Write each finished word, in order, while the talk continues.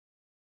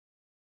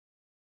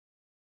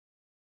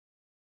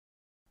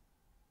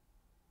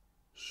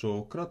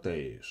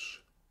Sokrates.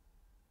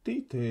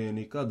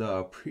 Titeni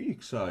kada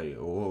phixai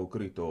o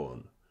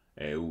Criton,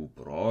 eu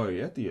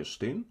proi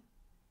etiestin?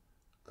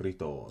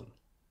 Criton.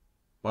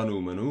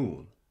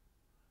 Panumenun.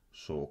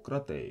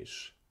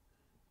 Sokrates.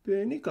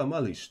 Penica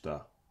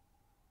malista.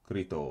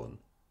 Criton.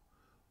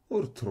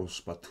 Ortros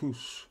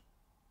patus.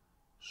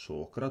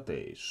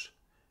 Sokrates.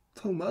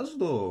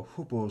 Thomasdo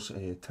hupos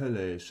e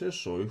tele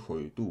sesoi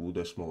hoitu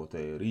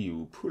desmote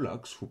riu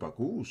pulax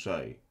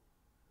hupakusai.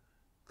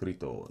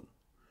 Criton.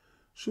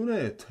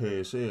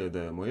 Sunete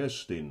sede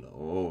moestin,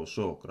 o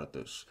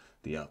Sokrates,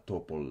 tia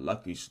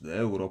topollakis de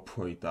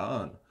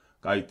Europoitaan,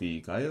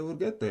 kaiti kai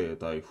urgete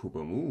tai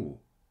hupamu.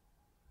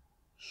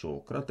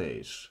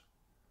 Sokrates.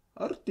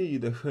 Arti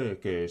de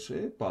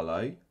hekese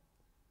palai.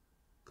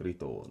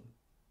 Criton.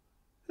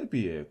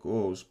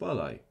 Epiekos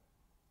palai.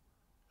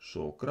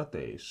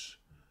 Sokrates.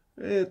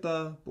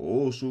 Eta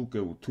posu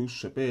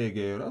keutusse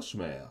pege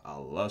rasme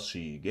alla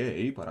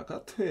sigei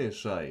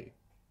parakatesai.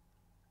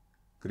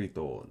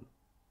 Criton.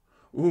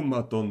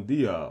 Ummaton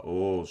dia,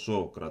 o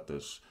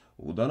Sokrates,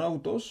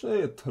 udanautos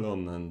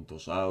etlon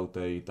entos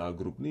auteita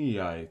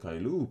grupniai kai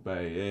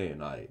lupei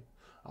enai.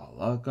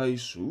 Alla kai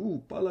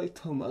su palai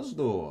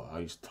Thomasdo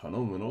ais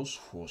thanomenos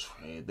hos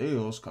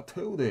hedeos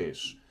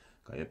kateudes,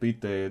 kai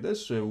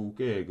epitedes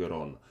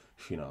eukegeron,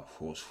 sina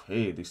hos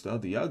hedis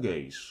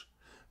diageis,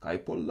 kai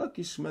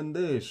pollakis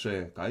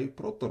mendese, kai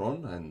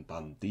protoron en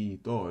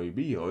tantitoi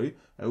bioi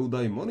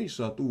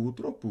eudaimonissa tu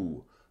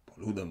tropu,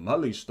 poludem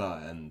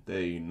malista en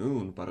tei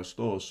nun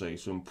parastose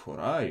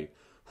sumporai,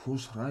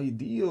 hus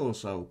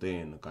raidios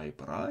auten kai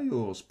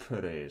praios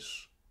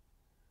peres.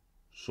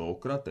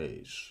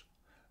 Sokrates.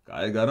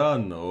 Kai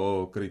garan,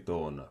 o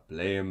Criton,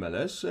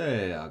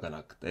 plemelesse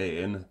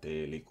aganakteen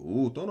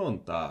telikuuton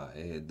onta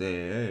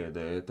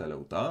ede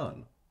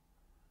teleutaan.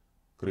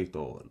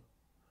 Criton.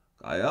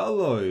 Kai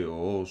alloi,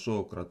 o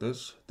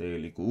Sokrates,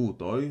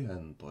 telikuutoi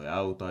en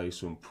toiautai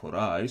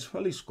sumporais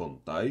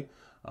faliskontai,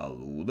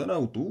 alluden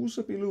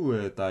autuse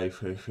pilue tai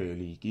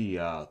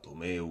fefelikia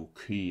tomeu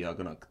ki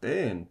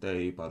aganakteen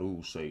tei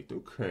parusei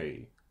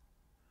tukhei.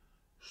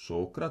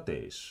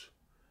 Sokrates.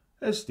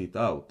 Esti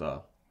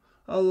tauta.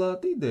 Alla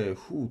tide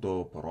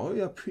huto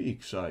proia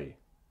phixai.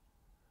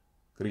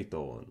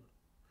 Criton.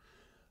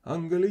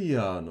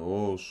 Angelian,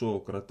 o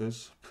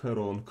Sokrates,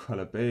 peron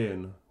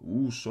kalepeen,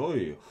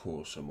 usoi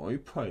hosemoi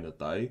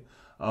painatai,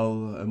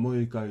 al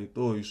moi kai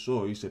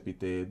toisois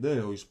epite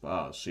deois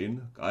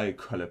paasin, kai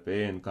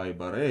kalepeen kai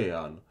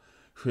barean,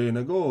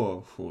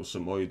 fenego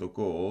hosemoi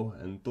doko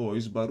en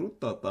tois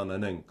baruttatan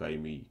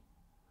enenkaimi.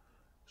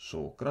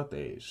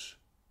 Sokrates.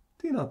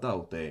 Tina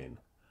tauteen.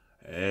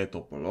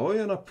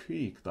 Etopolojana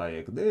phik tai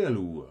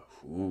ekdelu,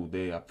 hu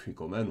de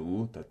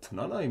aphicomenu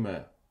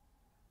tetnanaime.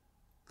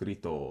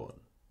 Criton.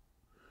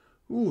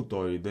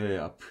 Utoi de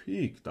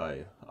aphik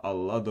tai,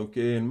 alla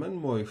dokeen men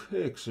moi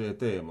fekse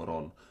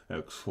temoron,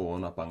 ex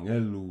hona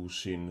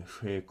pangellusin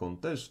fe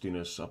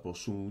contestines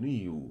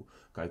aposuniu,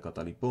 kai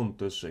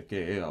katalipontes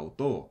ke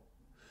auto.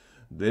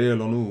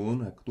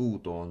 Delonun ec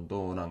tuton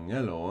ton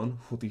angelon,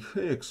 futi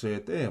fekse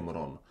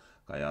temoron,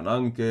 kai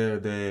ananke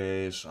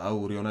de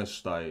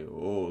saurionestai,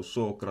 o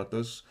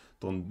Sokrates,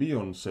 ton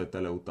bionse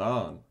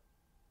teleutaan.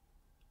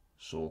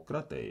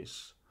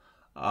 Sokrates.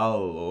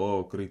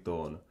 Allo,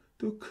 Criton,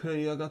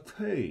 tukhei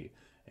agathei,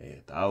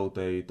 et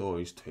autei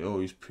tois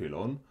theois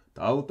pilon,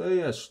 tautei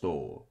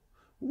esto.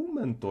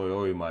 Ummentoi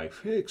oimai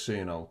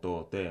fekseen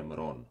auto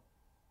temron.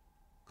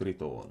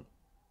 Criton.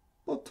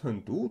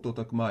 Pothen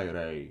tuutotak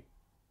mairei.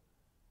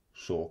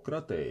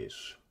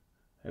 Sokrates.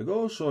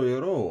 Ego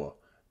soiro,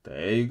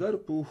 teigar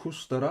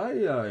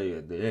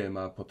puhustaraiai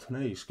dema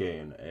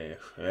potneiskeen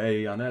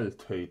ei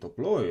anelthei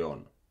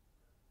toploion.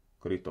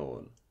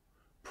 Criton.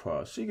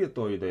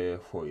 Pasigetoide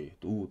hoi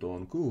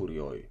tuuton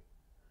kuurioi.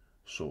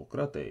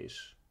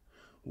 Sokrates.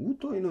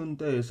 Utoinun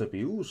tees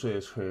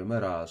epiuses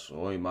hemeras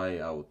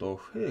oimai auto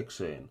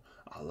hekseen,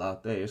 alla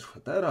tees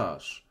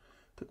heteras.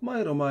 Tek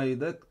mairomai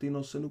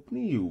dektinos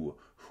enupniu,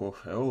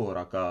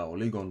 heoraka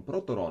oligon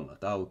protoron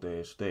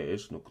tautes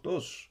tees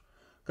nuktos.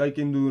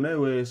 Kaikin du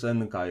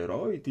neuesen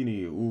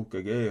kairoitini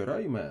ukege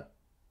raime.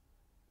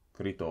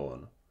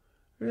 Criton.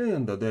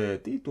 Enda de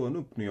tito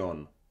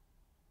nupnion.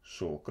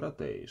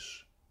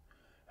 Sokrates.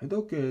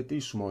 Edoke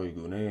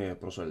tismoigune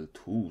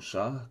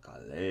proseltusa,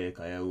 kale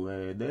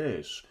kaeue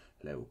des,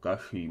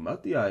 leukahi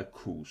matia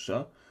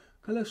ekusa,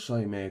 kale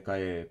saime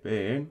kae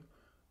peen,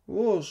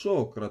 o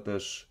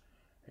Sokrates,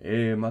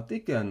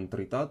 matiken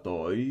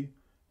tritatoi,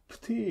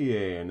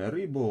 ptien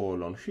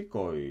ribolon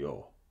hikoio.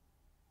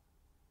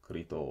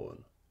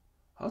 Criton.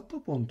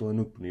 Attoponto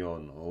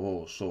enupnion,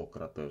 o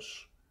Sokrates.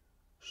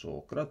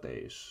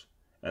 Sokrates.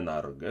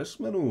 Enarges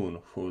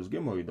menun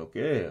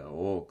fusgemoidoke,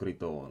 o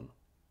Criton.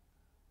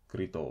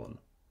 Criton.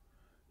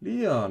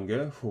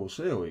 Liange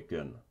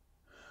foseoiken.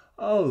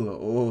 Al,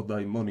 o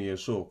daimonie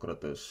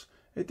Sokrates,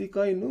 eti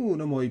kai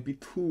nuun moi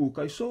pitu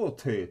kai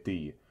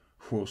sooteti,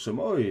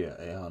 fosemoi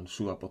ean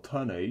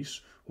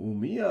suapothaneis,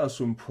 umia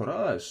sum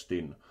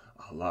praestin,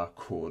 alla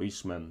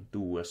chorismen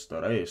tu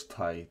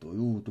estarestai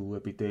tu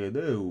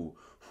epitedeu,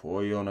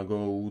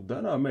 foionago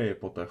udana me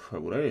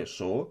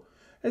potecheureso,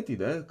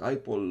 etide kai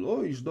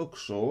pollois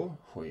doxo,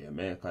 foie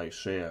me kai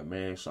se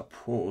me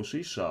sapos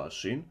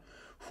isasin,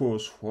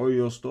 fos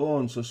foios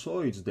ton se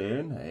soits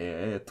den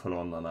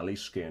etlon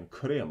analisken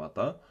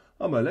kremata,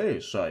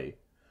 amelesai,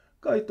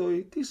 kai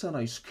toi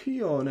tisanais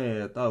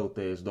kione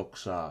tautes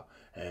doxa,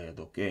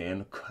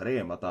 dokeen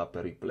kremata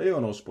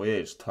peripleonos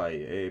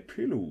poiestai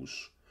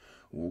pilus.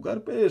 Ugar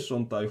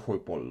peson tai hoi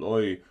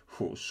polloi,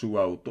 su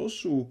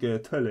autosu ke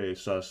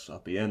telesas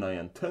apiena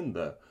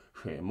entende,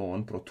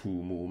 hemon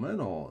protumu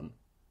menon.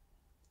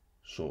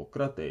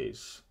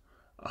 Sokrates,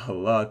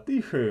 alla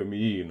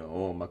tihemin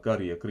o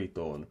makaria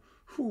Kriton,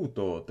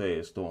 huto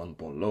tees ton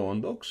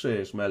pollon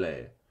doxes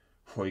mele.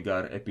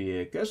 Hoigar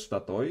epie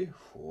kestatoi,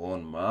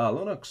 huon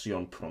maalon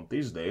action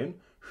prontisden,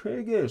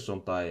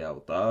 hegeson tai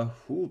auta,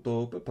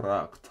 huto pe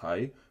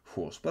praktai,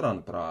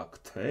 huosperan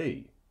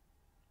praktei.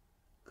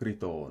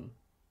 Kriton,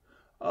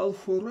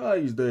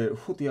 alfurais de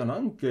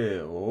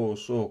hutiananke, o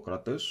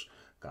Sokrates,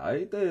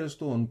 kai tees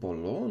ton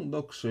pollon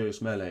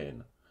doxes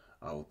melen.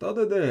 Auta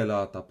de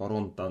delata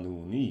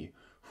parontanuni,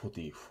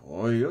 huti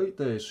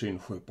foioitesin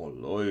hui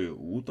polloi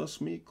utas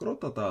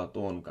mikrotata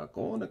ton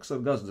kakon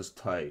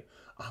exergasdestai,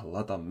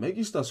 allata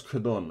megistas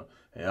kedon,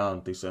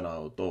 eantisen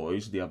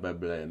autois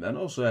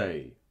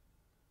diabeblemenosei.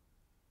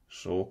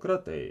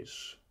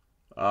 Sokrates,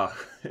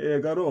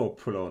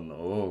 egaroplon,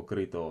 o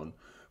Kriton,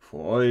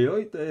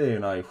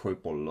 foioiteenai hui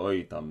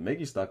polloita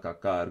megista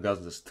kaka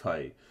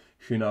ergasdestai,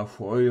 hina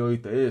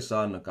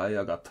foioiteesan kai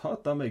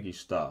agatata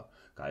megista,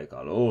 kai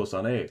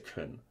kalosan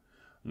eken.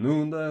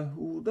 Nunde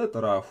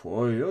udetra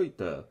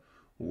foioite,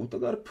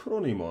 utagar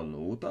pronimon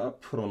uta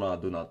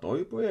pronaduna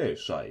toi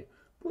poesai,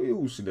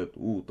 poiusidet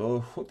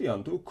uto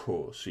hotiantu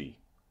kosi.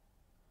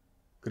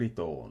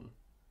 Kriton,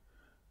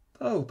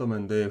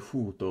 tautamen de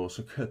futo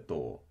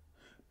seketo,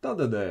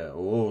 tadede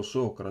o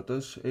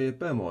Sokrates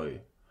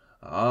epemoi,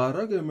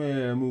 arage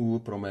me mu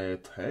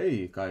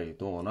promethei kai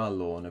ton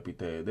allon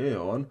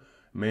epitedeon,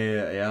 me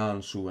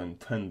ean su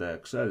entende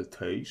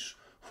exelteis,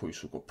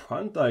 huisuko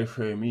pantai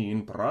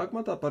femin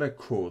pragmata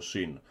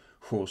parekosin,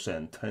 hos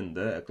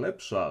entende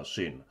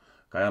eklepsasin,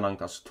 kai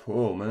anankas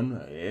tomen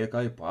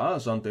kai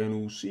paasanten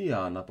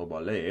usian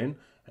apobaleen,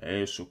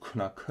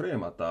 sukna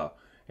kremata,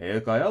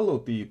 kai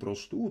alloti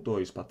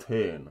prostutois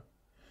pateen.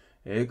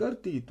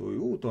 Gartitoi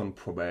uton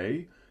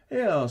probei,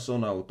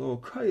 eason auto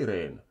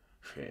kaireen,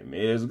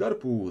 femes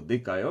garpu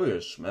dikai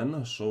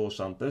oesmen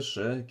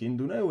sosantesse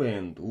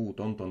kinduneuen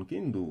tuutonton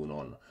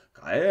kindunon,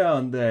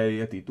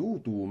 kaeandei eti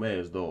tuutu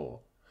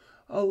mesdo.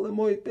 Alle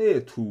moi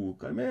teetu,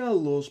 kai me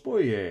allos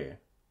poie.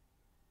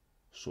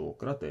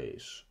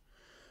 Sokrates,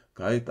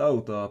 kai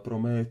tauta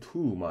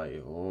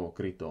prometumai, o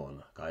Kriton,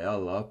 kai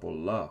alla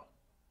polla.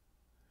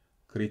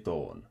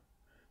 Kriton,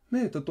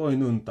 meitä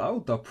toinun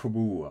tauta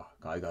probua,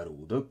 kai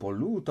garude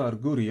pollutar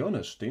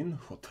gurionestin,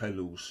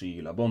 hotelu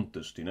siila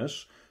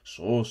bontestines,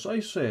 so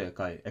saise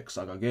kai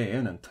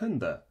exagageen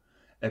entende.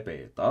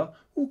 Epeta,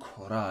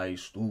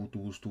 horais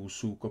tutus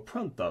suco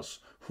prantas,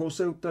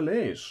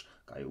 hoseutelees,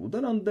 kai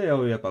udenan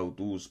deo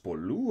epautus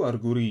pollu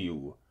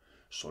arguriu.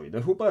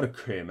 Soide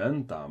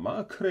huparkemen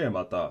tama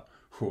kremata,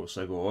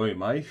 hosego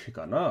oimai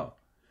hikana.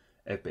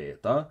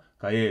 Epeta,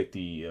 kai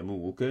eti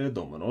muuke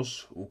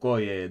dominos,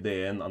 ukoie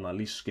deen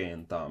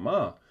analiskeen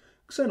tama,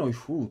 xenoi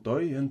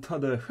futoi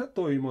entade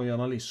hetoimoi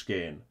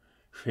analiskeen.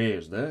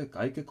 Fesde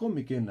kaike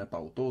komikin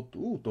epautot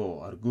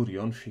uto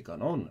argurion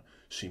hikanon,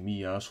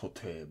 simias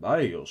hote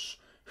baios,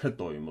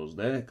 hetoimos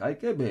de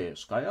kaike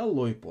bes kai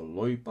alloi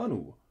polloi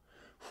panu.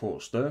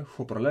 Foste,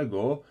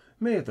 hoprelego,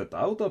 mete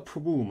tauta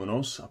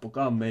probumenos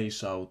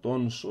apokameis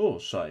auton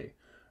sosai,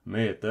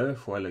 mete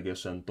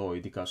foelegesen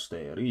toi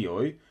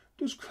dikasterioi,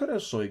 dus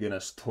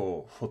keresoigenes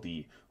to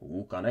hoti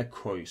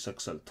ukanekoi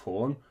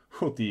sexelton,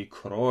 hoti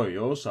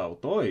kroios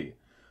autoi.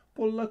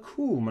 Polla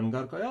kuumen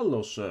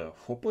garkajallos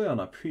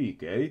hopojana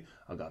pykei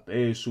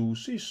agapesu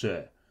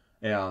sisse,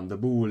 ean de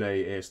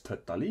buulei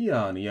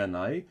estetalian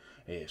ienai,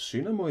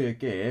 sinemoje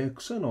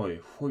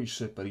keeksenoi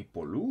hoise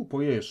peripolu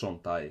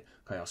poiesontai,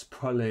 kajas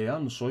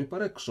palean soi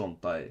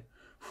pareksontai,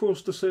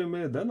 foste se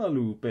me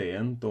denalu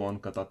peen ton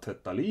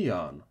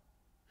katatetalian.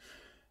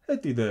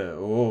 Etide,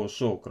 o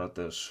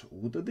Sokrates,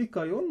 ude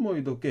dikai on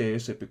moido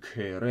kees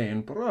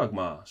epykereen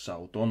pragma,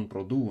 sauton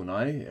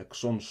produnai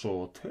exon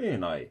so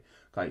teenai,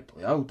 kai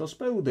toi autas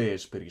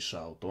peudees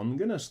perisauton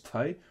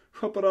genestai,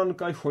 haparan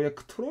kai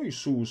hoiek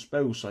troisuus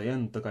peusa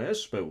jenta kai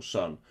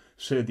espeusan,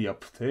 sedia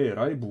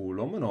pterai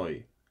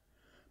buulomenoi.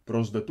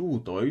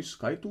 Prosdetutois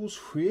kai tuus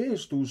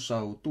fiestus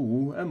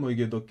autu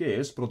emoigedo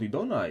kees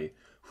protidonai,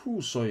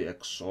 husoi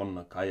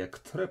exon kai ek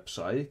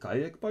trepsai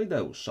kai ek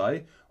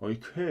paideusai, oi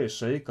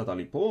keesei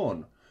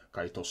katalipon,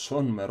 kai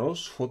toson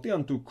meros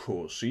hotiantu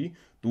kosi,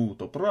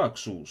 tuuto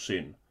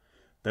praxuusin.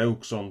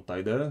 Teukson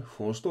taide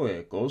fosto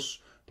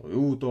ekos, toi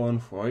uuton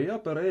foia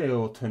per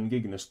eoten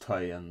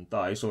gignestaien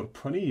tai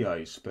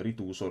sorpaniais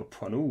peritu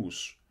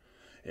sorpanus.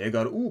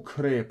 Egar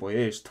ukrepo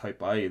estai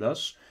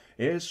paidas,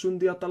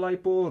 sundiatalai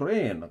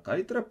poreen,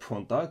 kai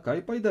trephonta,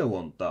 kai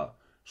paidevonta,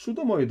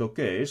 sudomoido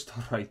keest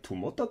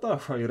raitumotata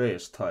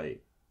faireestai.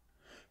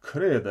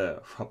 Crede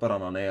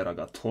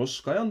faparananeraga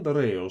tos kai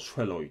Andreos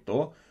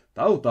feloito,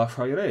 tauta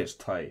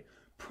faireestai,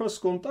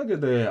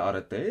 proscontagede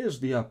aretes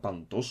dia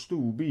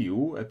pantostu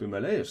biu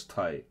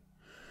epimeleestai.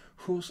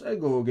 Hus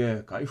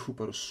egoge kai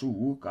super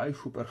su, kai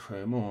super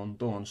femon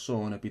ton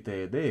son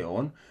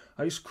epitedeon,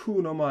 ais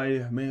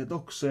kunomai me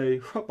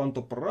doxei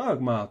fapanto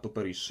pragmato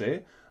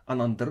perisse,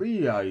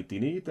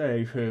 anandriaitini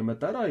tei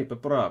hemetaraipe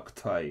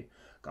practai,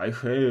 kai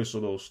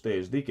hesodos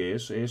tes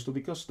dices esto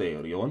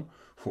dicasterion,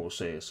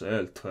 hus es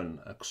elten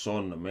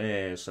exon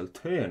me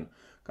selten,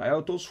 kai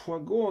autos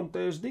fagon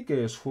tes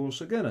dices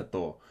hus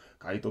geneto,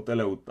 kai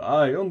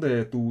toteleutai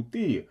onde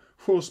tuti,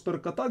 hus per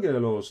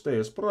catagelos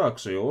tes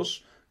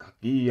praxeos,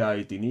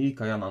 kakiaitini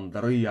kai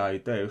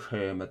anandriai te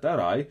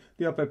hemeterai,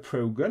 dia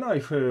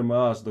pepeugenai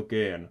hemas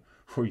dogen,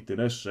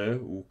 hoitinesse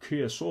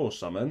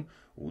ukiesosamen,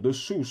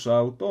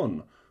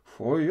 udessusauton,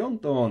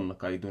 foionton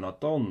kai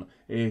dunaton,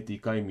 eti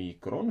kai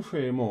mikron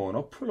femon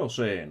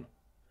oplosen.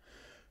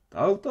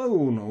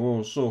 Tautaun,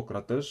 o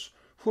Sokrates,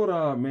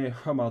 fora me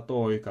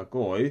hamatoi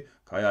kakoi,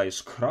 kai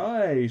ais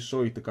kraei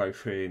soit kai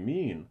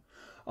femin.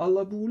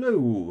 Alla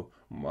buleu,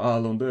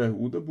 malonde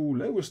ude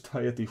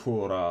buleustai eti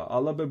fora,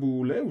 alla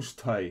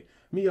bebuleustai,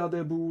 mia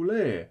de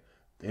bule,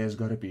 tes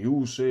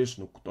garpiuses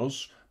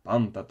nuktos,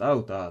 panta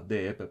tauta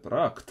de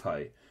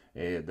epepractai,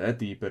 ed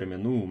eti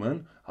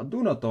permenumen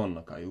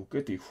adunaton kai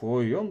uketi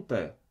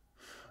foionte.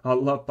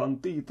 Alla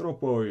panti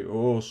tropoi,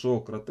 o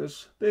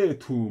Sokrates, te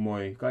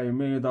tumoi, kai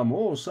me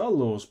damos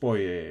allos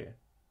poie.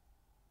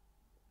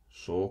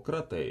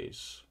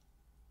 Sokrates.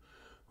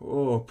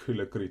 O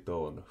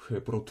Pilekriton, he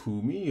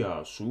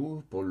protumia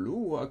su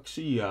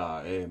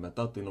polluaxia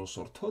metatinos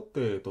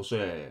ortote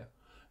tose,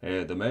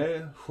 ed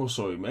me,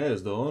 hosoi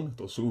mesdon,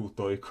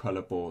 tosutoi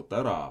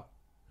kalepotera.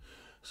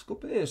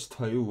 Scopes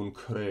taiun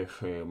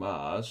crefe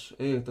mas,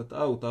 et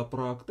tauta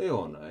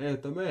practeon,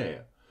 et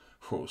me,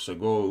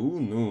 hosego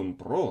unun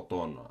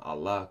proton,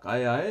 alla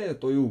caia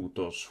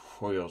etoiutos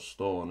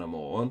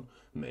foiostonemon,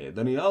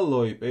 medani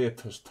alloi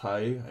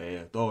petestai,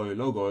 et oi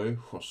logoi,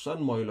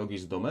 hossan moi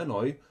logis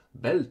domenoi,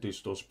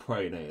 beltistos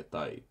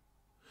praenetai.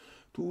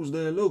 Tus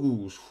de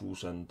logus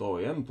fusen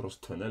toi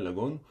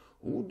emprostenelegon,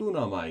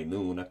 udunamai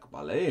nunek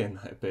baleen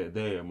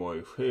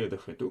epedemoi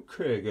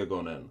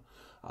fedegegonen,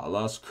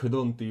 alas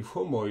cedonti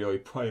homoioi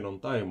praenon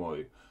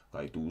taimoi,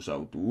 kai tus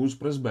autus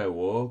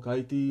presbeo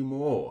kai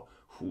timo,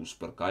 hus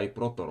per kai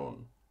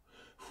protoron.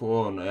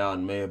 Fon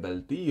ean me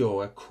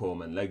beltio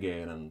eccomen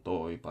legenen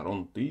toi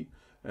paronti,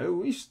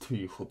 eu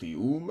isti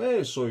hotiu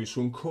mesoi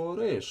sun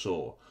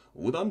coreso,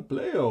 udan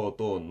pleo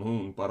ton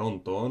nun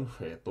paronton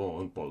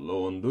feton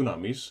pollon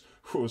dunamis,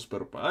 hus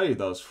per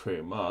paidas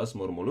femas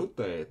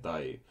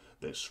mormolutetai,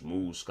 des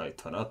mus kai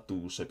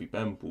thanatus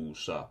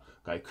epipempusa,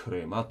 kai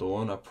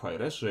crematon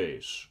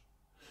apraereses.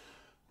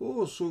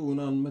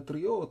 Posunan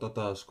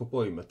metriotatas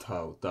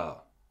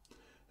kopoimetauta.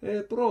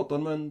 Et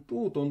proton men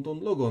tuuton ton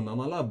logon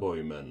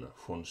analaboimen,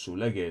 fon su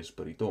leges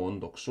periton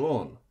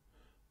doxon.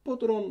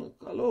 Potron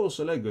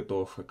kalose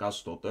legeto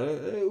castote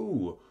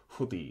eu,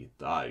 foti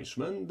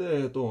taismen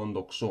de ton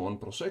doxon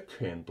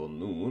prosekhen ton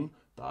nun,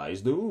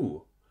 tais de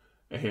u.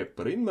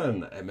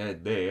 Heprinmen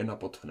emed de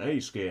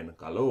napotneisken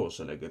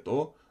kalose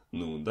legeto,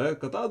 nun de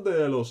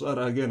catadelos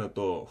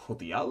arageneto,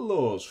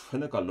 fotiallos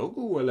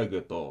fenecalogu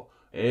elegeto,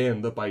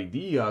 en de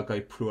paidia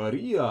kai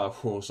pruaria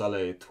fos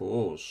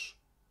aletos.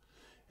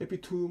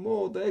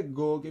 Epitumo de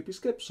ego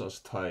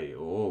episkepsas tai,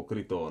 o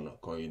Criton,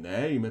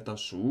 koinei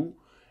metasu,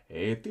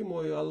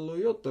 etimoi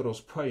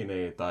alloioteros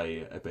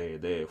painetai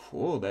epede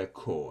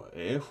fuodeko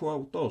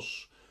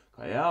fuautos,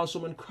 kai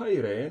asomen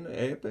kaireen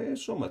epe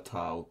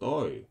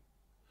sometautoi.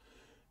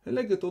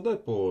 Elegeto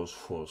depos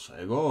fos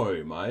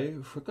egoi mai,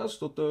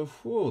 fecastote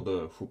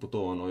fuode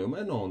fuputon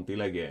oiomenon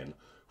tilegen,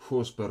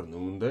 fos per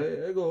nunde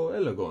ego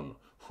elegon,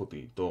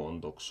 futi ton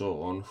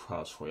doxon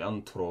fas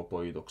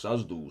foiantropoi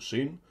doxas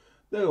dusin,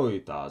 deoi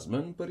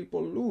tasmen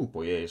peripollu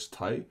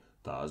poiestai,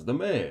 tas de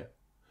me.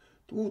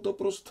 Tuto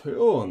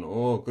prosteon,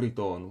 o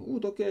Criton,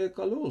 utoke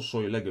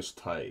kalosoi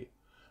legestai.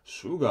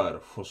 Sugar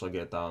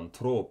fosagetan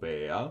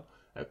tropea,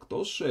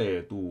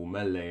 ectose tu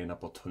melleina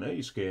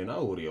potneisken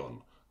aurion,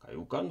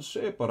 caiucan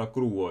separa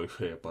cruoi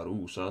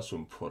parusa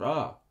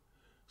sumphora.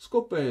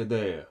 Scope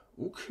de,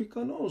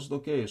 ucicanos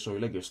docesoi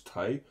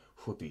legestai,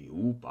 foti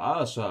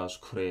pasas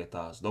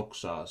cretas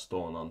doxas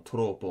ton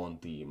anthropon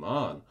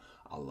timan,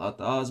 alla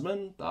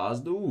tasmen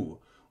tas du,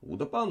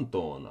 uda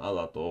panton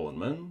alla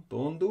tonmen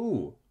ton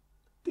du.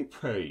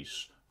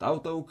 Tipheis,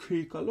 tauta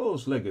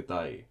ucicalos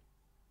legetai.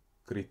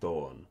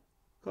 Criton.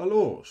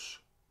 Kalos.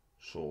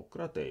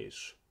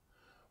 Sokrates.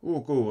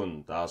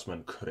 Ukun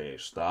tasmen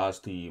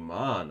krestas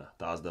timan,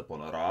 tas de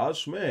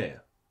ponaras me.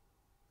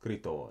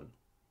 Criton.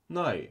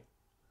 Nai.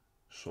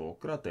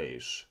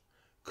 Sokrates.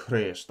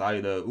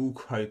 Krestaide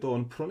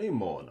ukhaiton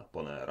pronimon,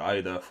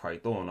 poneraide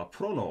phaitona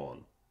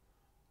pronon.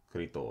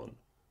 Criton.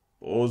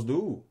 Pos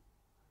du.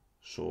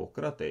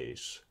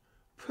 Sokrates.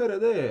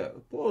 Perede,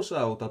 pos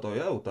auta toi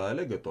auta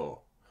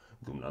elegeto.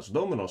 gymnas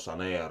dominos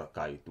aner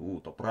kai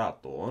tuuto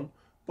praton,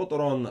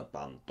 potoron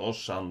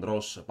pantos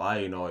andros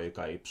painoi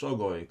kai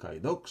psogoi kai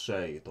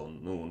doxei ton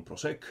nun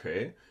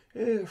prosecche,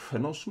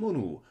 fenos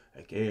monu,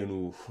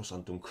 genu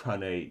fosantum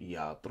canei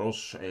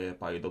iatros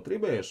paido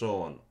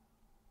tribeson.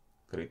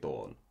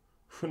 Criton,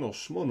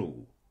 fenos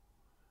monu.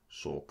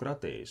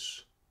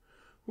 Socrates,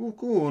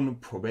 ucun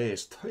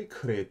probes tai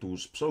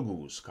cretus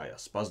psogus kai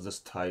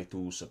aspasdes tai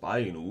tus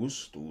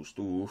painus tus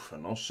tu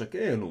fenos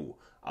genu,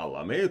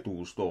 alla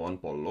metus ton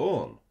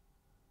pollon.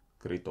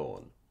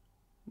 Criton,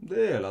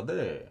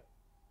 de.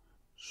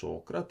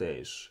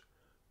 Socrates,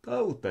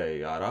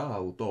 tautei ara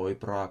autoi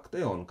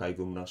prakteon kai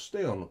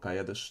gymnasteon kai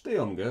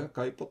edesteonge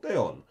kai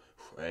poteon,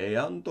 ei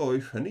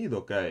antoi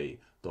fenido kai,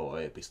 to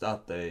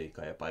epistatei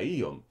kai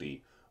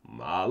paionti,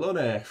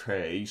 malone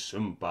fei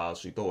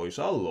sympaasi tois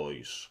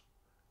allois.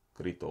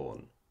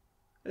 Criton,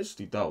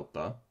 esti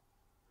tauta?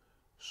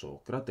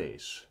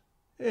 Socrates,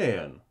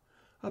 en,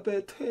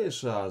 ape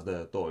thesas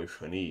de toi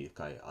feni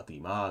kai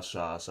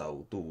atimasas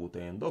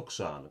autuuteen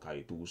doxan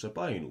kai tuuse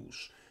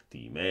painus,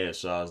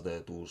 timesas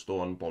de tus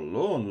ton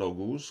pollon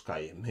logus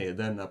kai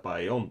meden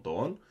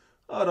paionton,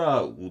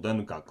 ara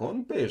uden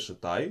kakon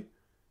pesetai.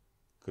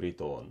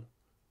 Criton,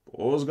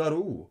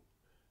 posgaru.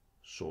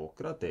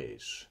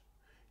 Socrates,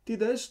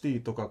 tid esti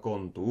to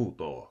kakon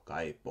tuuto,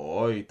 kai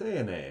poi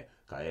tene,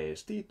 kai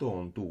esti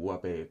ton tua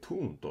pe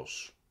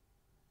tuntos.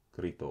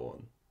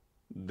 Criton,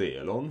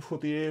 delon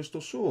foti esto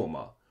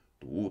soma,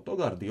 tuuto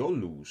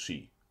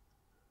gardiollusi.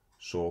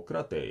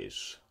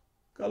 Socrates,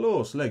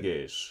 kalos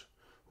leges,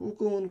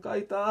 ucun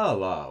kai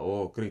taala,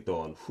 o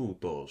Criton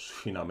futos,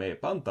 finame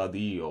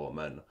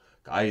pantadiomen,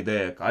 kai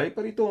de kai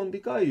periton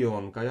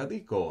dikaion, kai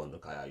adikon,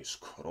 kai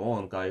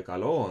aiskron, kai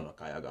kalon,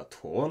 kai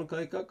agaton,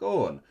 kai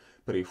kakon,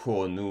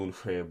 prifon nun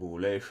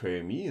febule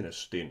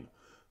feminestin,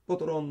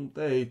 potron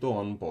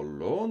teiton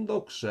pollon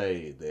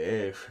doxei,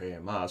 de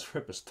femas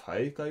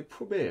fepestai, kai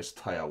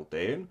probestai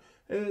auten,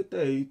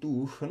 ei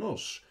tu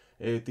fenos,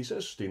 etis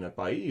estine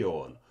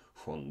paion,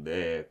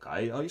 fonde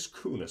kai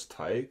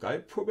aiskunestai, kai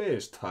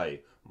probestai,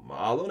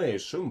 malone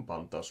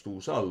sympantas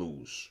tus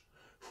allus.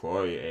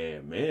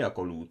 Foi mea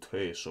colut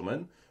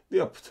hesomen,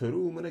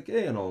 diapterumene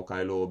geno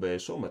kai lobe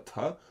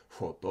someta,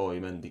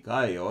 fotoi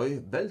mendicaioi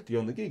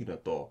beltion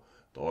gigneto,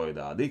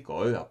 toida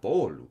dicoi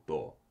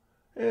apolluto,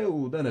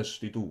 euden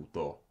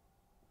estituto.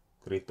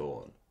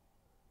 Criton,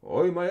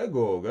 oi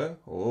maegoge,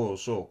 o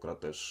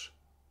Socrates.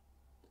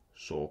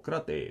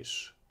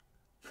 Socrates,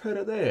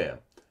 ferede,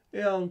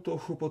 eanto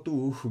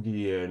hupotu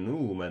fugie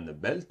numen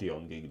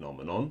beltion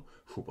gignomenon,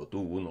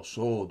 hupotu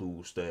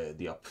nosodus de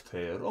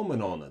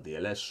diapteromenon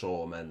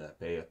dielesomen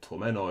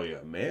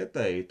petomenoi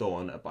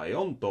meteiton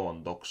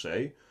paionton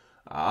doxei,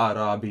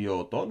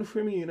 arabioton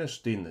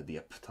feminestin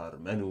diaptar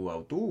menu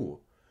autu,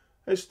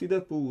 esti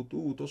deput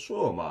uto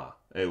soma,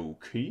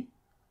 euci?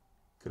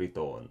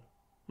 Criton,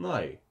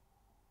 nai.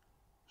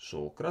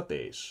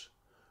 Socrates,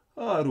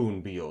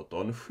 arun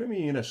bioton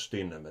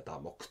feminestin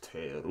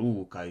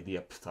metamocteru kai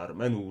dieptar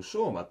menu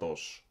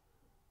somatos.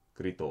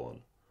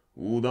 Criton,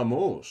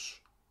 udamos.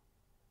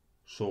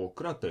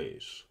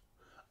 Socrates,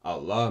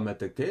 alla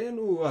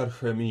metekenu ar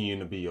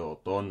femin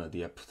bioton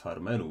dieptar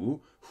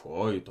menu,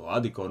 foi to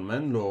adikon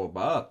men lo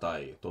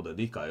batai, to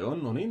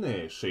dedicaion non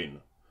inesin.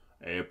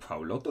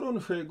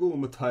 Paulotron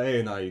fegum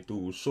taenai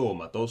tu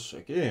somatos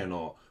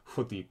geno,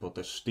 foti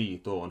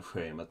potestiton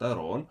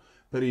femetaron,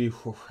 peri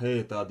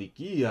hofeta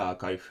dicia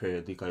kai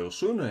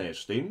fedicaiosune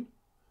estin.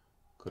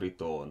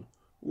 Criton,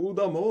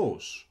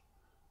 udamos.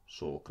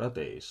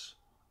 Socrates,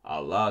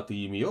 alla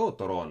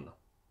timiotoron.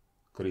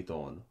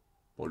 Criton,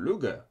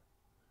 polluge.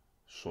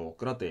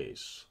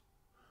 Socrates,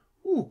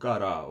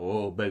 ucara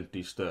o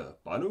beltiste,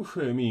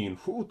 panufemin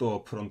futo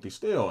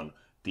prontisteon,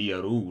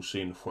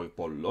 tierusin foi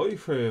polloi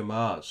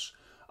femas,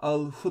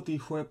 al foti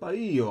foi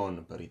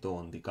paion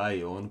periton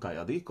dicaion kai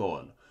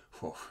adikon,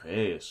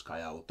 fofes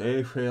kai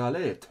autefe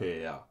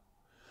aletea.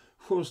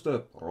 Foste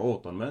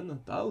proton men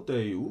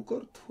tautei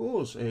ukort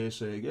hos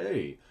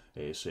esegei,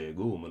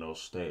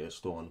 esegumnos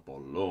teston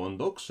pollon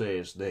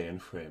doxes den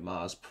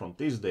femas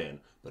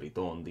prontisden,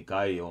 periton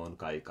dicaion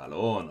kai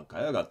kalon,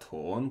 kai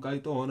agaton kai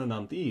ton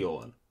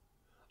nantion.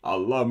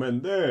 Alla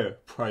mende,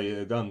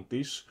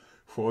 praegantis,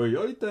 foi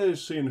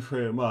oitesin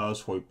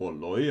femas foi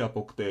polloi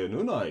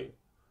apoctenunai.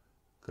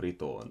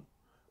 Criton,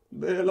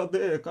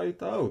 de kai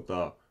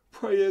tauta,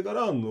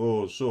 praegaran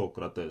o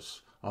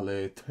Socrates,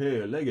 ale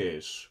te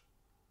leges.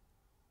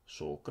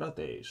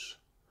 Socrates,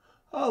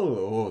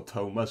 allo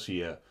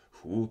taumasia,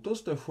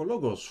 futos te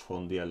fologos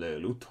fondiale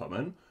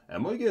lutamen,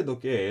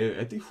 emoigedoke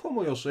eti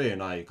homoios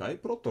enai kai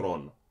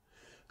protoron.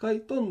 Kai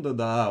tonda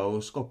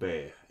dao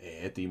scope,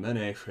 eti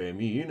mene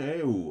femin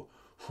eu,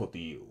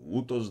 foti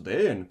utos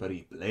den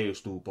peri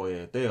pleistu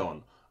poeteon,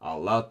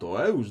 allato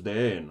eus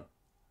den.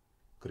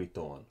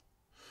 Criton,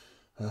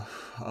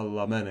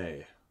 alla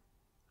mene.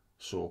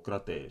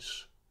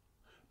 Socrates,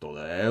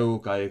 tole eu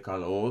kai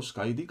kalos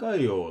kai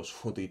dikaios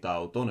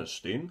fotitauton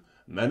estin,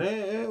 mene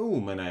eu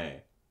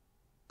mene.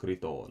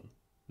 Criton,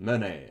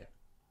 mene.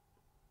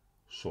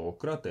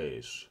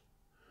 Socrates,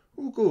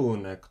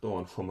 Ukun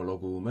ekton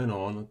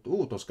homologumenon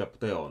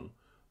tuutoskepteon,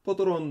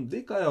 potron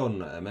dikaon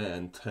me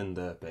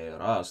entende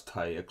peras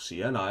tai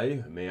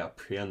exienai mea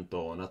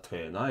prienton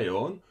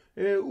Athenaion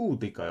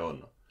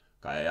udikaon,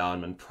 kai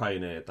amen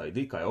praine tai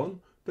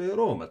dikaon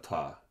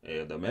perometa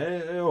me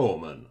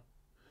eomen.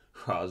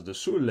 Has de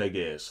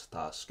sulleges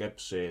ta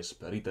skepses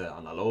perite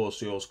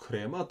analosios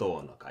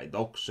crematon, kai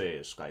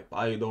doxes, kai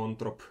paidon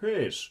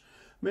tropes,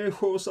 me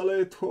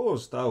hosale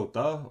tos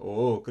tauta,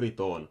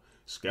 Criton,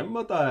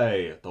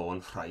 skemmatai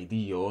ton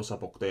fraidios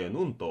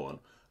apoktenunton,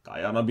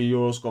 kai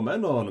anabios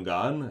komenon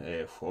gan,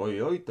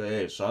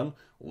 foioiteesan,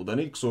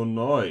 udanixun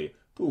noi,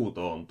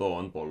 tuton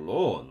ton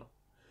pollon.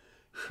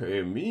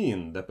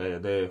 Min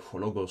depede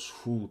hologos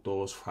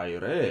hutos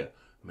faire,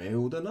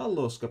 meuden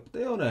allos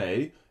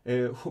capteonei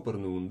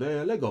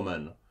hopernunde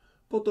legomen,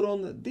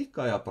 potron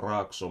dicaia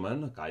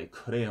praxomen kai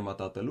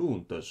cremata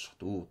teluntes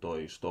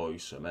tutois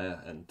toiseme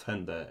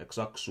entende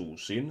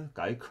exaxusin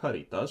kai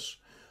caritas,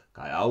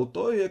 kai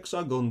autoi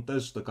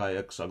exagontes kai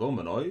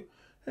exagomenoi,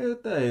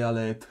 et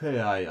ale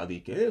teai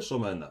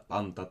adicesomen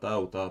panta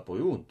tauta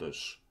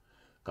poiuntus.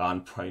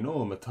 Can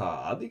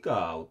praenometa adica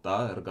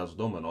auta ergas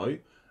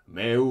domenoi,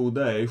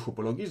 meude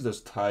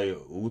hypologisdes tai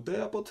ute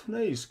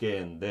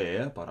apotneisken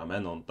de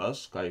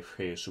paramenontas kai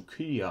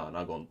fesukian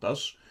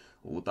agontas,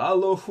 ut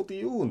allo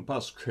futiun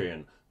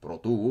pasken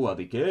protu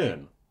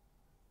adicen.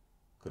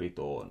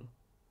 Criton.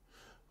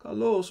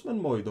 Kalos men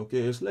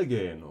moidoces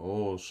legen,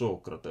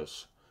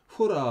 Socrates,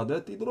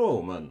 foradet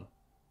idromen.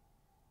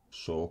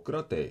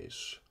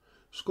 Socrates.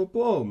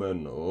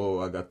 Scopomen,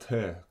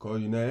 agate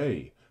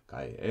koinei,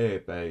 kai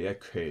epei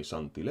ekheis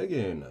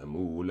antilegen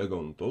muu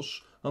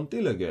legontos,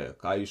 antilege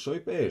kaisoi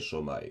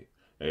pesomai,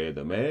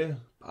 me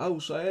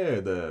pausa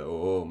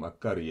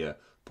Maccarie,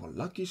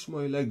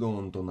 pollakismoi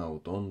legonton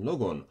auton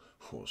logon,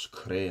 hos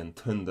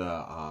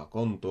creentenda a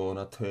conton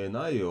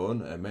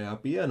Athenaion mea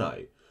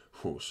pienai,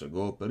 hos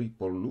ego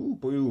peripollu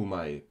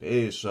poiumai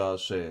pesa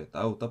se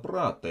tauta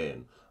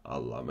praten,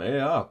 alla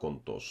mea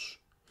contos.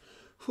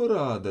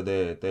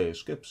 Forade te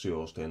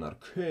skepsios ten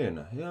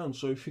arcen, ean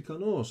soi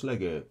ficanos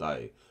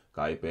legetai,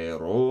 kai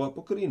pero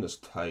apocrines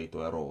taito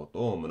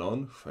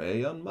erotomnon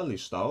feian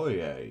malista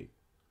oiei.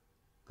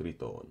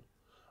 Criton.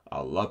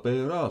 Alla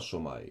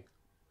perasomai.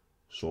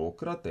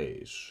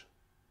 Socrates.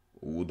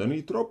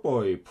 Udeni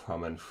tropoi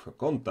pramen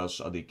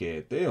contas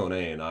adice teon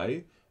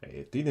enai,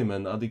 et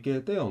inimen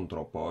adice teon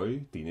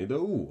tropoi tinide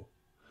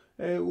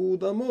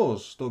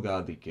udamos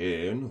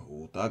togadicen,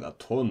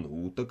 utagaton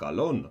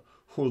utagalon,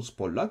 hos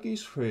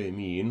pollakis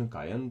femin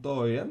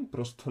caentoiem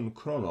proston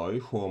chronoi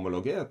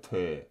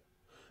homologete.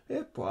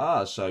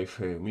 Pasai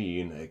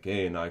femin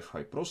egenai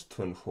fai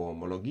proston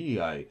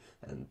homologiai,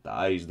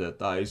 entais de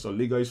tais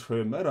oligais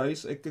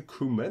femerais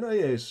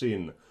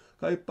ececumenaiesin,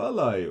 kai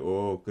palai,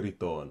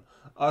 Criton,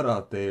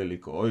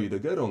 aratelicoide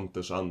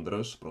gerontes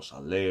andros pros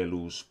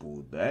allelus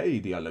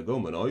pudeidi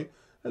allegomenoi,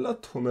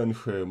 elatomen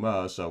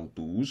femas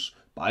autus,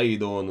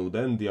 paidon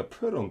udendia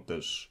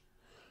perontes.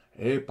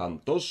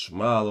 Pantos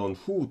malon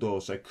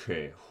hutos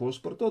hos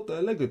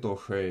protote legeto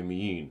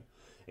femin,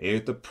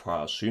 et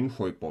prasin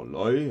hoi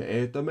polloi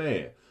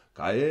me,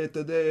 kai et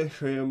de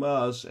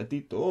femas et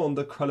iton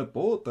de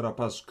calepotera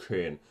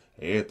pasken,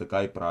 et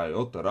kai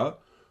praeotera,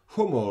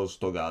 homos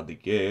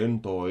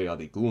togadicen toi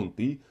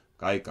adicunti,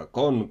 kai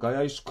cacon kai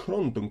ais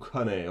crontum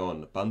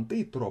caneon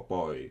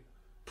pantitropoi,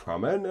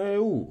 pramen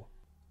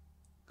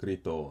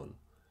Criton.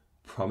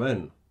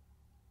 Pramen.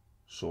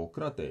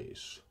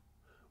 Socrates.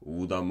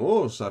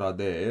 Udamos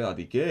arade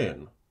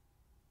adicen.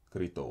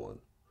 Criton.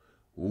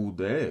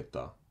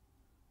 Udeta.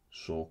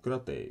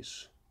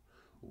 Socrates.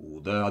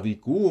 Ude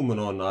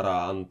adicumnon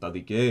ara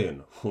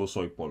antadicen,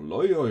 hosoi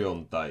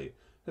polloioiontai,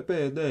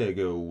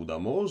 epedege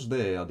udamos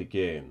de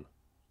adicen.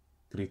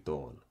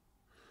 Criton.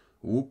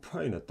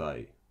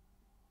 Upainetai.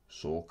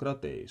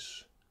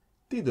 Socrates.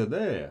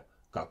 Tidede,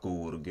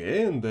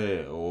 cacurgen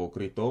de,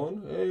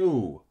 Criton,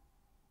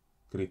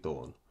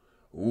 Criton.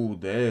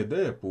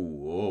 De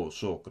pu,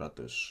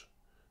 Socrates.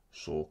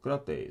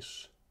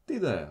 Socrates.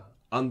 Tide,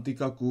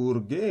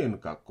 anticacurgen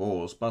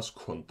cacos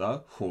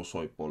pasconta,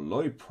 hosoi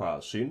polloi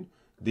prasin,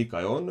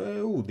 dicaion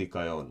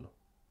dicaion.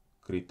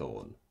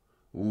 Criton.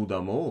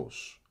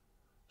 Udamos.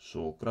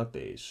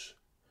 Socrates.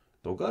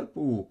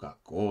 Togarpu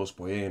cacos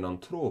poen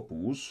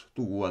anthropus,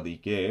 tu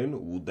adicen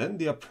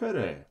udendia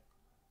pere.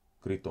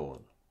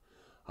 Criton.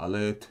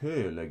 Ale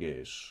te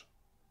leges.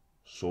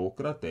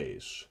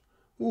 Socrates.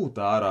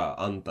 Utara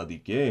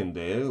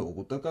antadicende,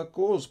 uta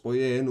cacos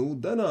poen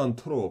udena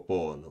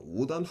anthropon,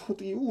 udan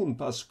futiun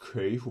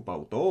pascei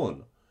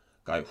hupauton.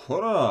 Kai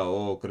fora,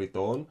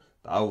 Criton,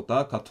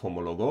 tauta cat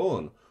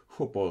homologon,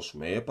 hupos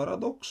me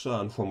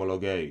paradoxan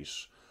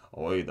homologeis.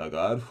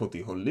 Oidagar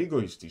futi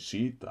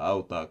holigoistisi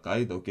tauta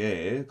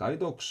kaidoge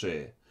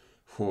kaidoxe.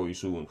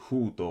 Foisun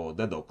huto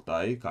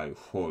dedoctai kai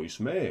fois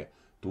me,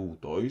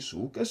 tutois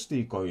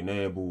ukestikoi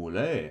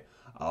nebule,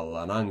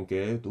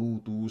 allananke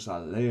tutus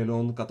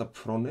allelon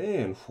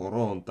cataproneen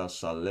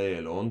forontas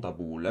allelon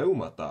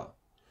tabuleumata.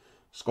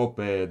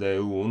 Scope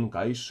deun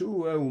kai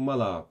su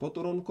eumala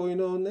potoron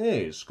koinon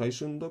ees kai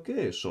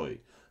syndokeesoi,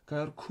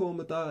 kai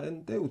kometa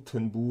en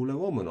teuten buule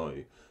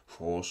omenoi,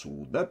 fos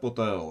uude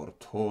poteor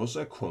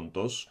tose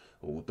kontos,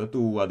 uute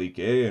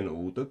tuadikeen,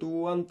 uute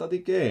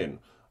tuantadikeen,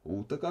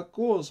 uute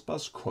kakos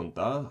pas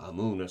konta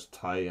amunes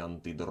tai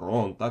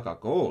antidron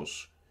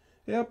takakos.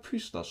 Ea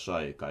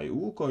pistasai kai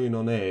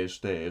ukoinon ees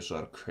tees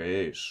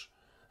arkees.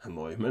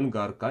 Moimen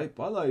gar kai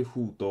palai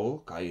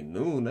huuto kai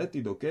nuun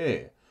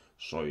etidokee.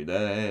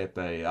 Soide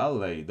epei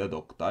allei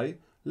dedoktai,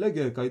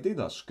 lege kai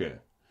didaske.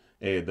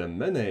 Edem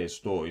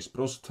menees tois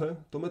proste,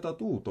 tometa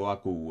tuuto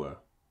akue.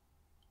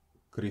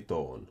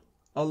 Kriton.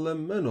 Alle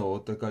meno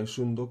te kai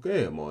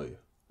syndokeemoi,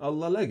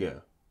 alla lege.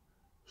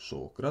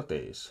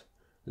 Sokrates.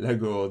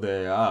 Lego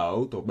de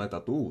auto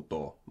meta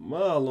tuuto,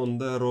 maalon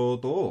dero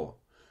to.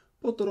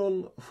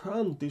 Potron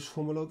frantis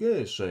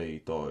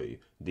homologesei toi,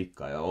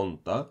 dikka ja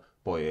onta,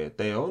 poie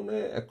teon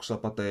e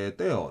exapate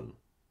teon.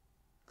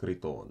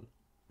 Kriton.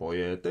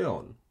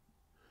 Poieteon.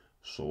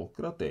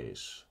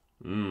 Sokrates.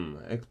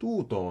 Ec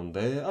tuuton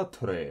de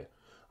atre.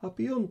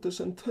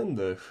 Apiontes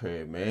entende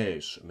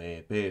mes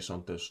me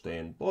pesantes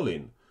ten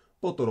polin.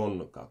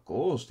 Potoron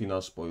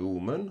kakostinas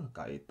poiumen,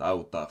 kai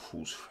tauta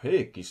fus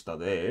fekista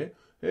de,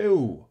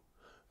 eu.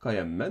 Kai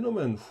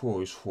emmenomen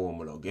fois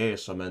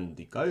homologesamen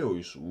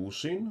dikaiois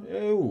uusin,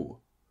 eu.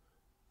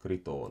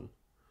 Kriton.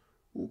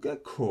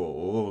 Ugeko,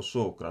 o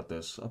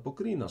Sokrates,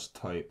 apokrinas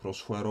tai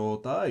prosfero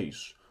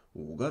tais,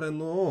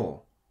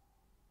 ugareno.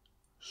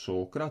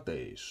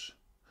 Sokrates.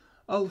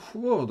 Al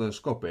fuode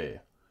scope.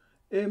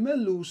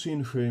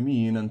 Mellusin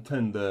femin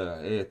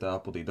entende et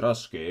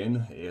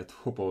apotidraskeen et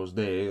hopos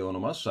de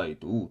onomassai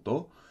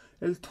tuuto,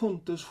 el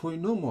tontes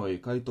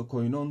foinomoi kaito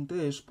koinon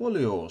tes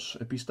poleos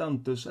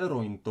epistantes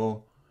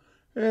erointo.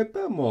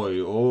 Epemoi,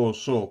 o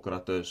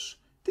Sokrates,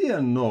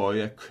 tien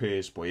noi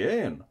ekhes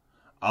poien.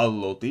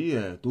 Allo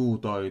tie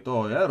tuutoi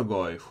toi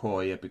ergoi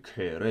foi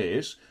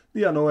epikeres,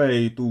 diano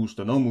ei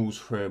tuusta nomus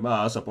fe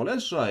maasa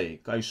polessai,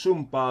 kai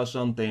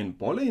sumpaasan ten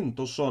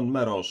polintoson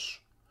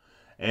meros.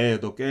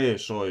 Edo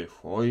keesoi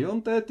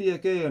foion te tie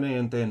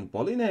keeneen ten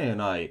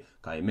polineenai,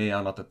 kai me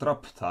anate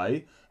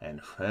traptai, en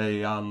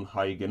feian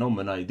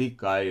haigenomenai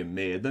dikai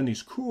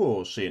medenis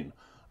kuosin,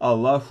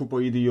 alla hupo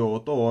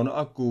idiotoon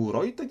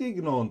akkuroite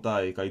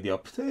gignontai kai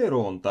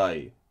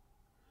diapterontai.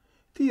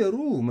 Tie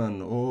ruumen,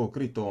 o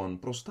Kriton,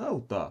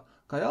 prostauta,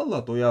 kai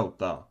alla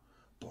tojauta.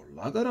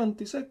 Tolla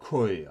garanti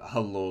sekoi,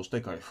 allos te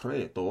kai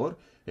fretor,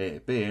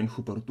 pen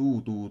huper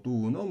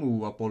tu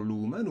nomu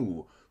apollu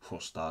menu,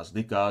 fostas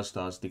dikas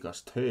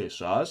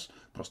tesas,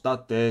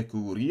 prostate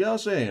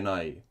curias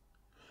enai.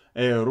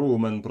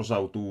 Ruumen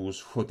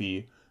prosautus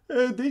foti,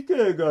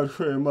 dikegar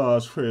fe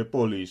maas fe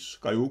polis,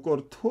 kai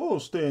ukor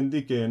tosten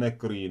dike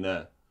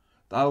nekrine.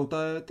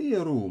 Tauta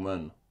tie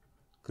ruumen.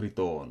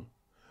 Kriton.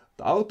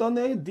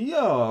 Tautane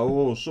dia,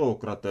 o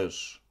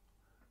Sokrates.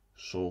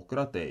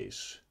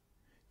 Sokrates.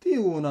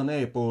 Tiunan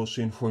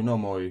eposin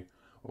foinomoi.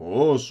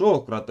 O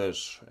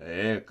Sokrates,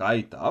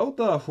 kai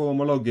tauta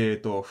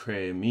homologeto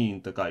fe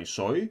minte kai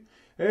soi,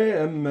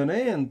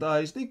 emmeneen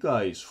tais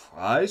dikais,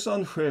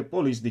 faisan fe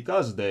polis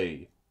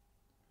dikasdei.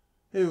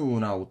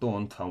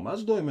 Eunauton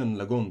taumas doimen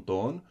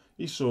legonton,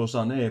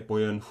 isosan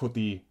epojen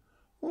foti.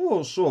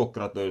 O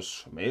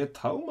Sokrates, me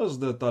taumas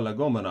de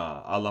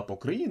talegomena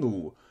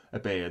alapokrinu,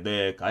 epe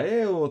de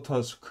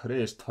kaeotas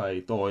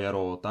krestai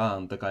toero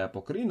tante kai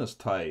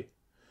apokrinastai.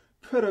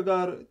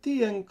 Pergar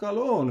tien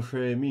kalon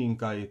fe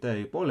minkai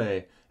tei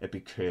pole,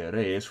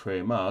 epikeres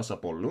fe maas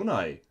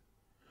apollunai.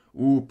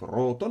 U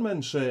proton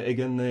mense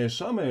egenne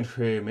samen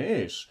fe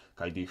mes,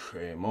 kai di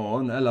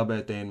femon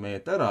elabeten me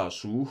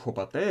terasu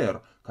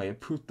hopater, kai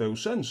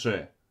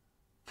puteusense.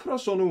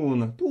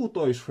 Frasonun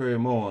tutois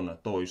femon,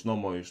 tois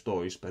nomois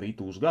tois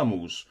peritus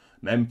gamus,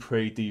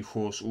 mempreti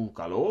fos u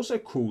kalos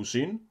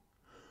ekusin,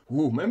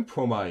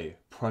 mempomai,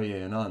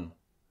 praienan.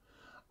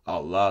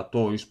 Alla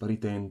tois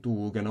periten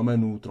tu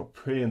genomenu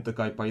tropente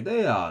kai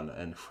paidean,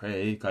 en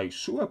fei kai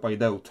sue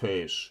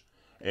paideutes.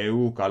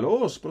 Eu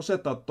kalos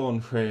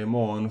prosetaton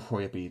femon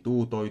foepi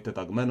tutoi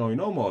tetagmenoi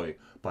nomoi,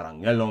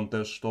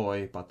 parangelontes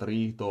toi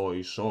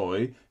patritoi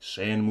soi,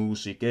 sen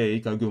musikei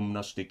kai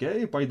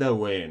gymnastikei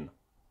paideuen.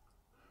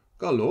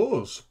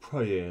 Kalos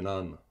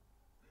praienan.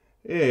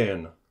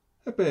 En,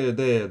 epe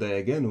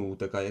de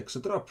genute kai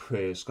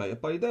exetraphes kai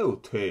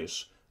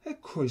paideutes,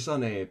 ekkoi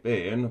sane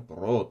pen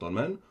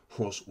protomen,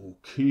 fos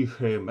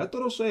ukihe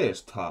metros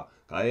estha,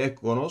 kai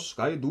ekonos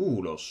kai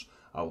doulos,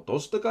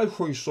 autoste kai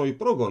hoisoi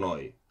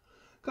progonoi.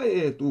 Kai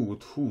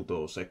etuut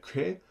huutos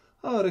ekhe,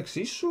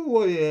 arexissu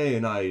oi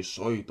enai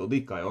soito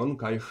dikaion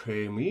kai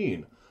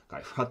femin,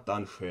 kai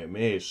hattan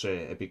femese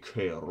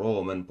epikhe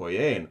romen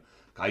poien,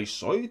 kai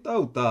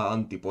soitauta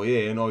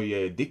antipoien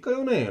oie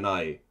dikaion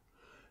enai.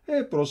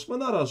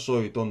 Prosmenara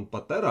soiton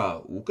patera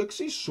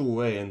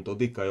ukexissu ento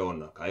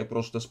dikaion, kai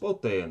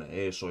prostespoteen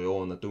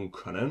esoion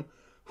tunkhanen,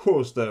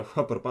 hoste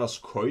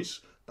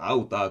haperpaskois,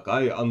 tauta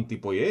kai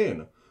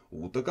antipoien,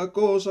 uute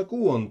kakosa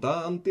kuonta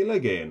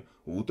antilegeen,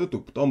 uute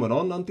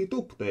tuptomenon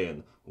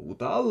antitupteen,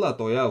 uute alla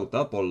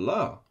tojauta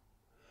polla.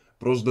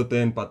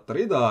 prosdeten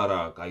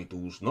patridara kai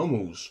tus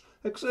nomus,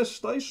 ex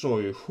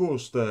estaisoi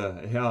huste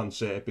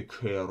heanse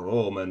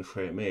epikeromen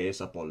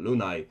mes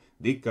apollunai,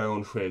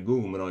 dikaon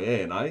gumnoi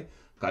enai,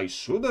 kai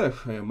sude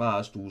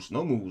mas tus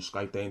nomus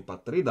kai ten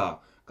patrida,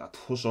 kat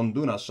hoson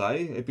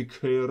dunasai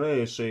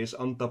epikereses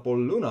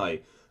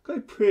antapollunai, kai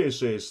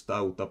peses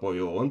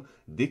tautapojon,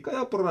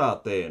 dikaja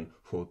praten,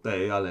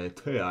 hotei ale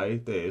teai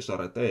tees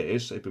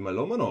aretees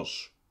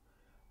epimelomenos.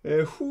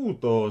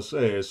 Huutos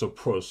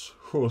esopos,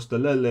 hoste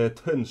lele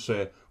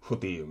tense,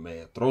 hoti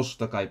me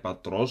trosta kai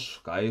patros,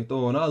 kai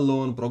ton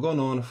allon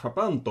progonon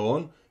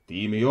frapanton,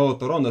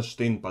 timiotoron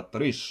estin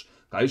patris,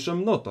 kai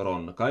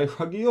semnotoron, kai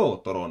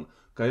hagiotoron,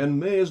 kai en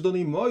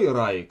meesdoni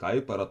moirai, kai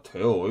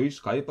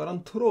paratheois, kai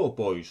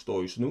parantropois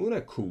tois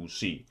nune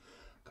kuusi,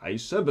 kai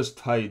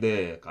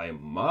sebestaide, kai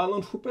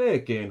maalon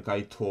hupekeen,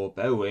 kai to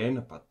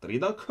peuen,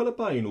 patrida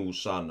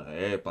kalpainusan,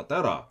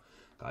 patera,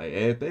 kai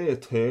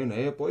peten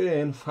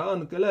pojen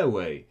fan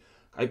kelewei,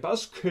 kai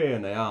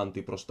paskeen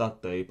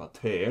antiprostatei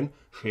pateen,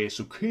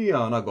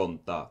 Jesukian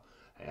agonta,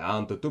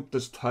 ante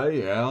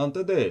tuptestai,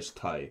 ante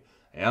destai,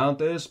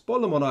 antes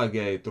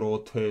polmonage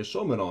trote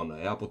somenon,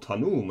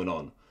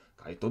 aputanumenon,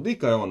 kai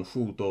todikaon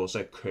futo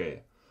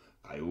sekhe,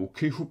 kai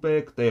uki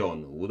hupek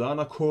teon,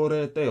 udana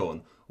kore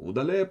teon,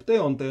 udalep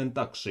teon teen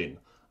taksin,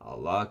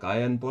 alla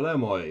kaen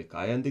polemoi,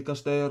 kaen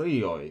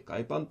dikasterioi,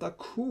 kai panta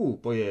kuu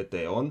poje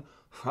teon,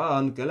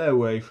 fan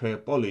kelewei he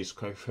polis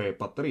kai he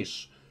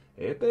patris,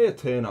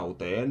 epeten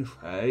auteen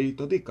hei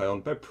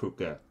todikaon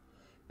pephuke.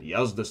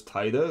 Piasdes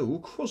taide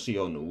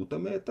ukhosion uta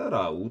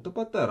metera, uta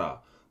patera,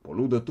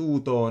 polude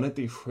tuuton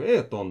eti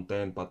feton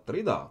teen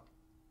patrida.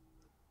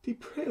 Ti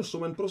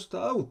presumen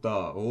prosta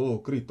auta, o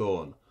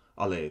Criton,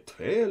 ale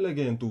te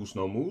legentus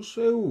nomus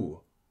eu.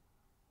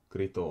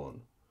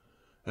 Criton,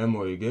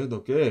 emoige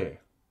doke.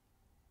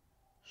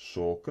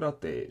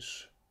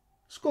 Sokrates.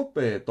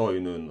 Skope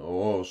toinun,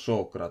 o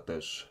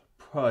Sokrates,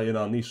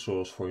 paina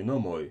nissos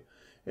foinomoi,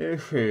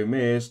 ehe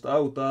meest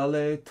auta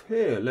ale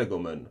te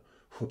legomen,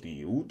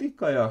 hoti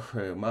udikaja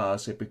he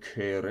maas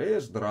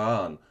epikeres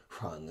draan,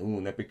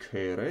 fanun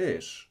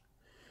epikeres.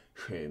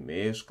 He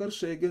mees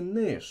karsegen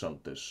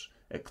nesantes,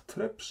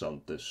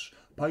 ectrepsantes,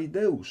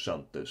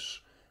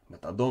 paideusantes,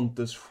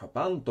 metadontes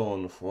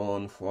frapanton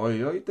fon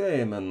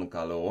foioitemen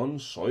kalon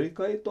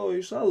soikai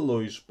tois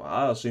allois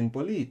paasin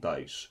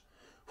politais.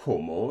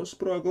 Homos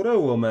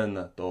progoreuomen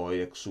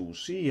toi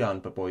exousian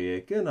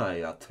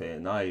pepoiekenai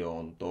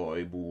athenaion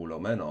toi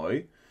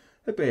buulomenoi,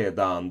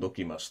 epedan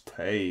dokimas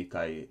tei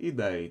kai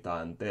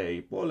ideitan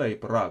tei polei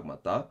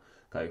pragmata,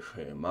 kai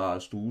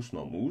hemas tus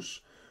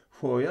nomus,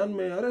 foian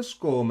me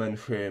areskomen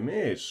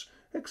hemes,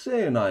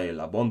 exenai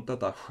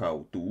labontata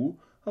hautu,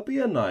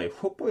 apienai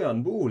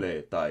hopojan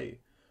buuletai,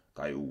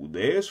 kai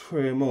udes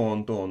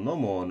hemon ton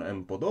nomon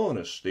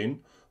empodonestin,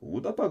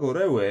 uda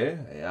pagoreue,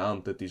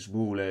 antetis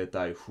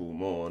buuletai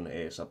humon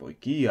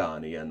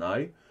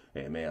esapoikianienai,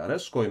 me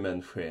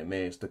areskoimen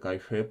hemeeste kai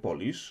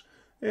hepolis,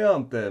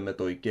 ante me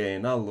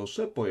toikeen allo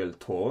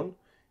sepoelton,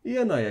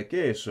 ienai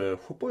ekese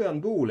hopojan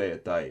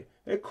buuletai,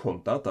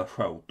 ekhontata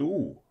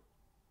hautu.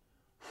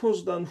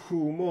 Fosdan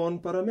humon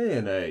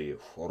paramenei,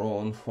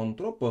 foron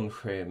fontropon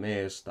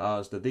hemes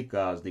taas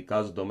dedicas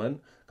dicasdomen,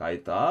 kai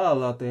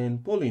taalaten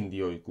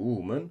polindioi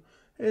kuumen,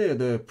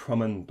 ede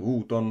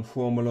pramenduton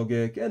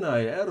homologe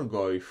genai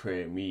ergoi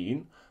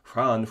hemin,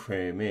 fran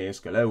hemes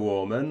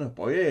keleuomen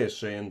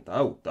poieseen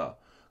tauta,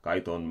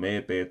 kaiton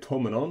mepe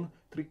tomenon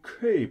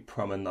tricei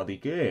pramen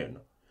adigeen.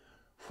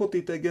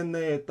 Fotite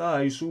gene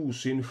tai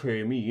suusin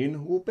hemin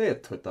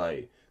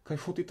upethetai, kai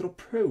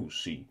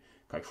fotitropeusi,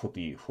 kai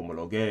foti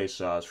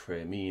homologesas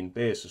hemin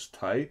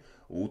pesestai,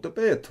 uta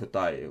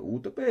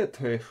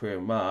pethe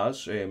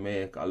hemas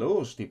me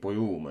kalosti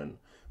poiumen,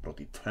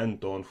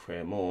 protitenton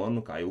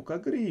hemon kai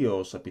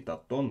ukagrios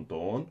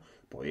epitatonton,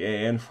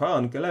 poien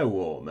fan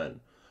keleuomen,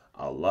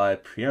 alla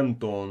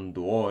prienton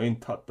duoin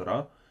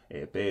tatra,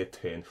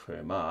 peten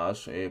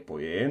hemas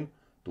poien,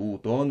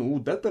 tuton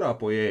udetra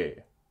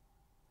poie.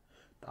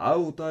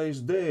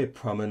 Tautais de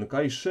pramen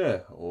kai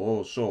se,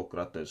 o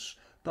Sokrates,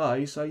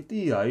 tais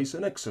aitiais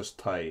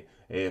enexestai,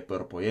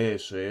 per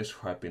poieses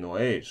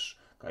hapinoes,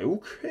 kai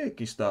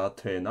ukhekista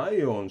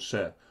athenaion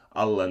se,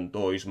 allen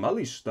tois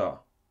malista.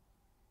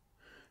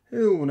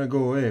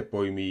 Eunego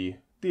poimi,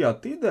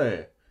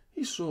 diatide,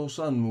 iso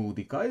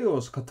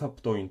sanmudikaios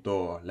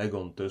kataptointo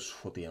legontes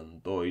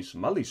fotiantois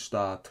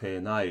malista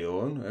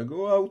athenaion,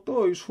 ego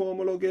autois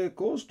homologe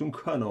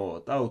kostunkano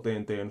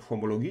tautenteen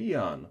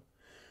homologian.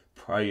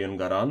 Praien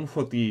garan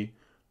foti,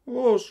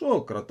 o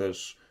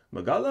Sokrates,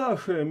 megala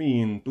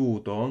hemin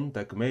tuuton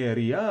tec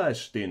meria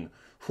estin,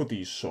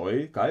 foti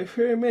soi kai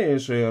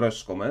hemese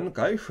reskomen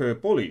kai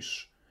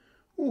polis.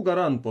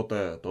 Ugaran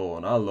pote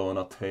ton allon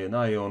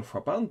athenaion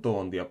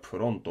frapanton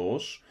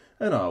diapfrontos,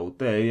 en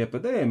autei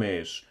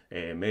epidemes,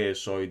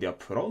 mesoi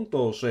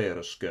diapfrontos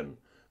eresken,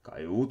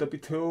 kai utepi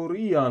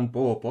theorian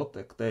popot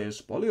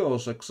ectes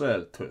polios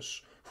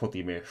exeltus,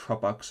 foti me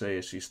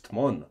hapaxes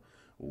istmon,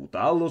 ut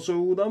allos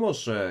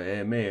udamos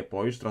me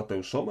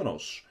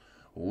poistrateusomenos,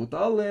 ut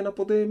allen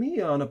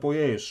apodemian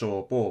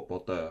poieso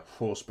popote,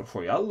 hos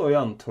perfoialloi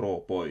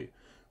anthropoi,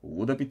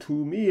 ud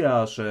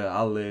epitumias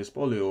alles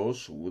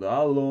polios, ud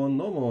allon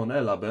nomon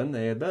elaben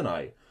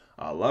edenai,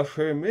 alla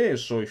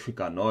mesoi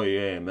chicanoi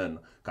emen,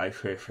 cae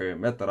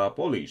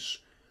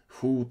metropolis,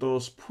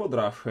 hutos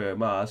podrache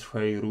mas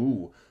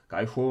heiru,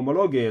 cae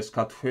homologes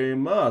cat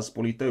mas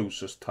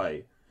politeuses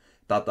tai.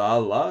 Tata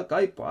alla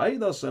cae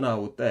paidas en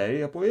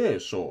autei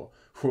apoieso,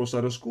 hos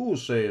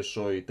aruscuse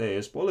soi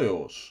tees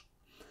poleos.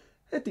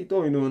 Eti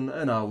toinun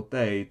en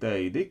autei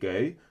tei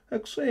dicei,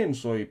 ex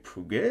ensoi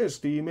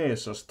prugesti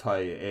mesas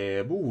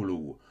tai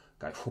bulu,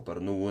 cae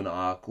hopernun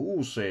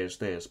acuses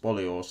tees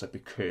poleos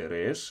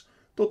epiceres,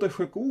 tote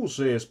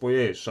fecuses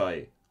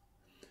poiesai.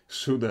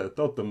 Sude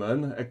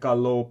totemen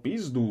callo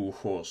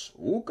pisduhos,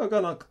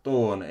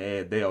 ucaganacton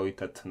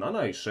deoitet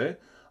nanaise,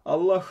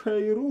 alla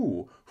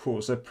heiru,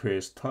 hos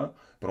presta,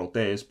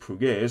 protes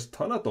pruges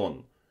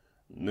thanaton.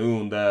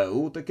 Nunde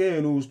ute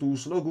genus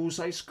dus logus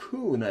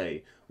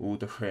aiscunei,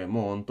 ute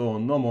fremon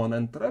ton nomon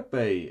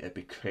entrepei,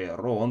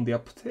 epiceron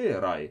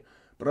diapterai,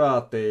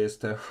 prates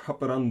te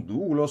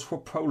haperandulos ho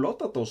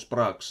paulotatos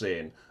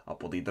praxen,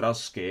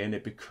 apodidrasken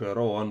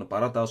epiceron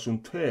paratas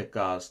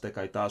untecas te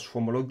caitas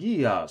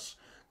homologias,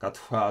 cat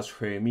fas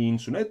femin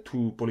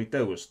sunetu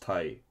politeus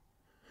tai.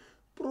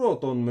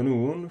 Proton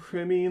menun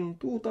femin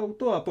tut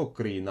auto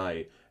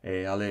apocrinai,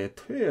 ale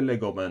te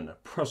legomen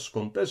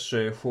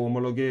proscontesse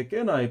homologe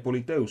genai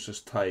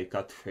politeuses tai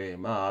cat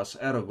mas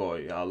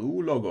ergoi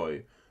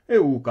alulogoi,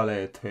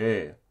 eucale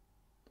te.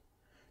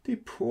 Ti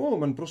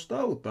promen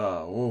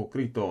prostauta, o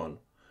Criton,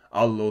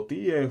 allo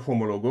tie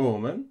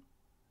homologomen?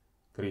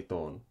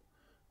 Criton,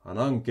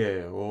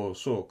 ananque, o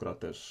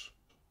Socrates.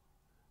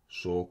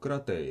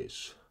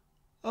 Socrates,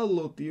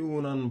 allo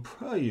tiunan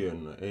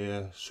praien,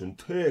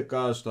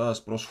 syntecas tas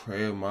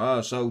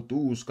prosfemas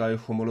autus cae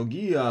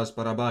homologias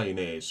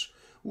parabaines,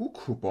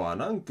 ucupo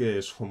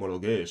ananques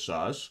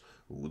homologesas,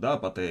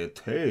 udapate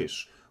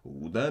tes,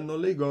 uden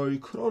oligoi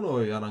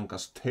chronoi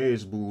anancas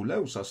tes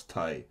buleusas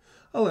tai,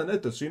 allen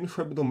etesin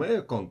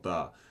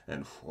hebdomeconta,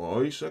 en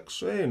fois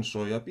ex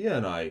ensoi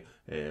apienai,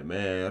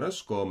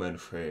 meres comen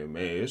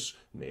femes,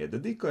 me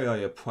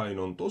dedicae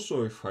painon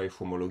tosoi fai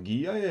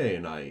homologiae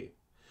enai.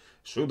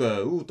 Sude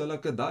ute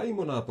leke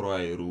daimona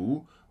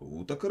proairu,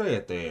 ute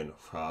creten,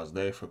 fas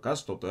de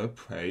fecastote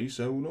preis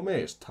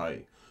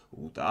eunomestai,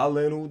 ute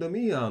allen ude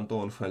mian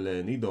ton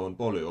felenidon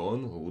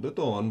poleon, ude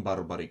ton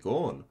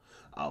barbaricon,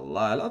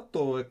 alla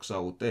elatto ex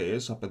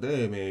autes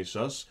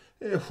apedemesas,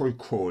 hoi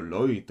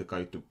coloit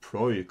cae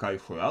tuproi cae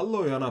hoi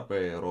alloi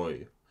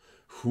anaperoi.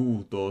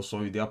 Hutos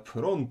oidia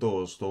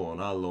prontos ton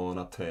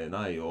allon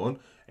Athenaion,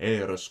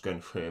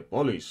 eresken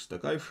poliste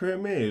cae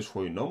mes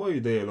hoi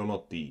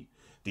nomoidelonoti,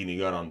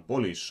 dinigaran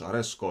polis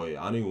arescoi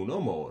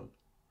aniunomon.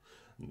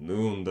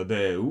 Nunde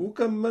de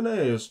ucem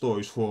menes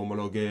tois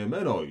homologe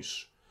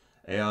menois,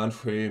 ean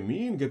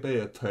femin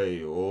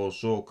gepetei, o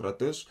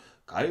Socrates,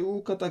 cae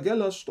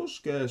ucatagelas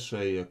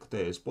toscesei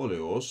ectes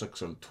poleos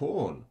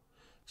exelton.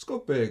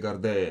 Scope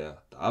gardea,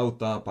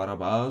 tauta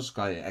parabas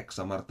cae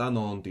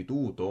examartanon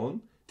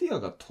tituton,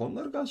 tiagaton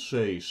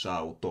ergasei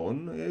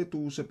sauton,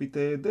 etus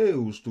epite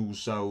deus tu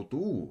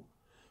sautu.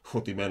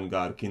 Fotimen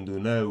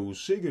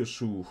garcinduneus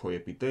sigesu hoi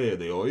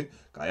epitedeoi,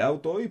 cae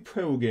autoi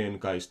peugen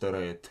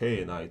caestere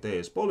tenai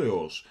tes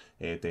poleos,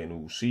 eten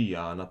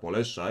usia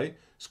napolesai,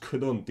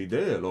 scedonti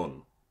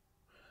delon.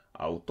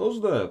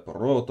 Autos de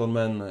proton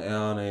men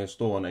eanes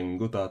ton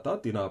enguta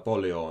tatina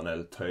poleon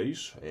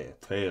elteis,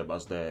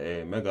 Thebas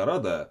de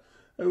megarade,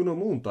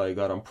 eunomuntai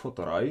garam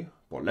proterai,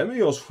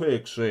 polemios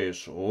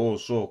fexes, o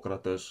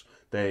Socrates,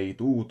 tei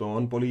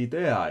tuton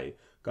politeai,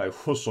 cae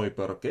fossoi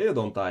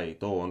percedontai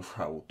ton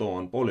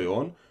frauton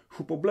poleon,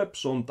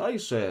 hupoblepson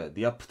taise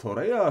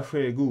diaptorea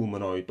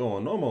fegumenoi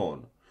ton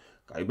omon,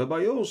 cae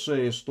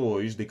bebaiose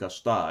stois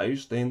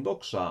dicastais ten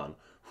doxan,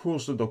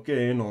 hos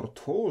docen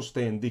orthos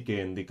ten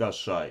dicen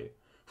dicassai,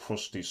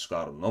 hostis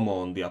car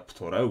nomon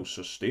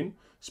diaptoreusestin,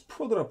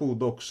 spodrapu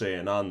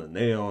doxenan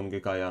neon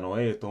gecaiano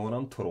eton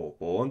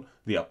anthropon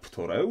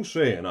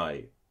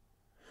diaptoreusenai.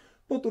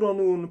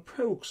 Poturonun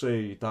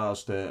peuxei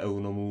taas te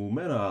eunomu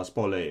menas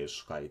poles,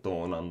 cae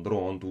ton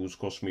androntus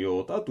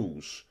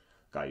cosmiotatus,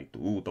 cae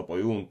tuto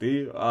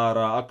poiunti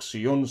ara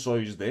axion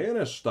sois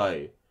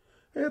denestai,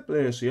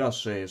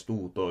 eplesiases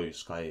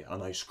tutois cae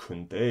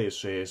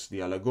anaiscunteses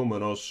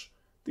dialegomenos,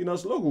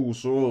 tinas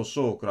logus o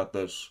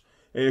Socrates,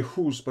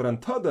 hus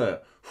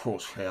parentade,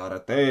 hos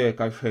hearete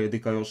cae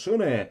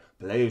hedicaiosune,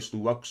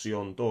 plestu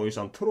axion tois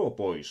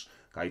anthropois,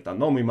 cae ta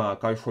nomima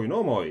cae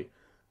hoinomoi,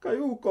 cae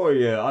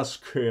ucoie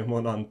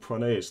ascemon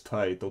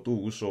antonestai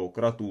totus o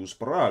kratus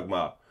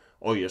pragma,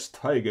 oies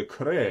taige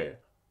cre.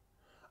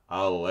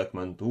 Al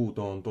ecmen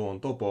tuton ton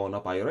topon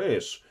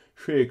apaires,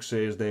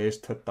 fixes de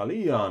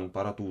estetalian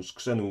paratus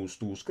xenus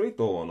tus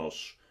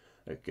Critonos,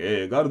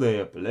 ecce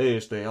garde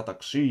pleste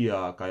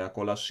ataxia cae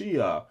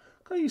acolasia,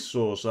 cae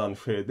issos an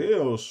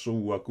fedeos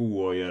sua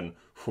cuoien,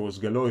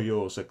 hos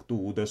geloios ec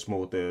tu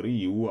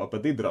desmoteriu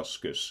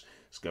apedidrasques,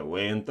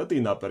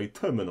 Scaventatina per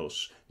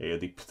temenos,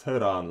 ed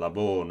ipteran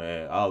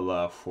labone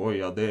alla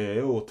foia de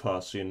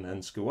eotasin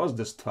en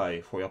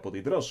scavasdestai foia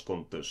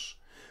podidrascontes,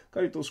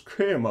 caitus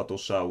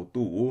crematos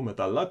autu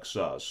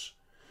metallaxas.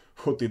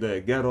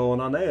 Hotide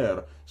geronan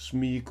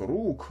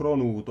smikru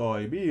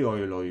kronutoi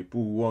bioiloi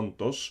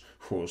puontos,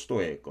 hosto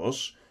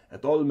ekos,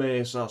 et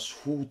olmesas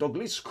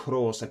hutoglis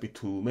kros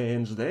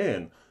epitumens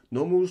den,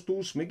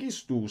 nomustus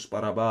megistus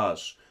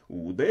parabas,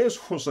 udes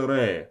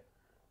hosere.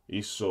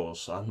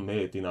 Issos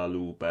anmetina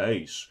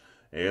lupeis,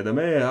 ed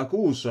me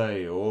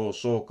accusei, o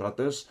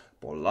Socrates,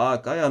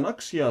 pollakai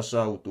anaxias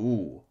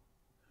autu.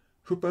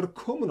 Hyper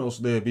communos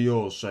de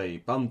biosei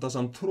pantas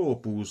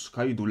anthropus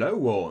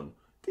caeduleuon,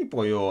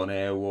 typoion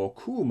eo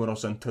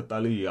cumeros en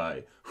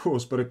tetaliae,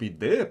 hos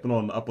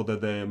prepidepnon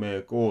apodede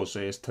me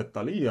coses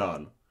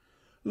tetalian.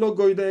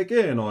 Logoide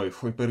genoi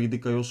foi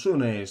peridicaios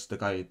te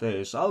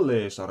caetes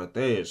alles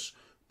aretes,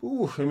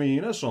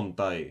 puhemines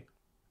ontai.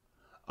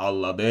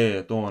 Alla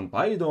de ton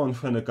paidon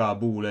feneca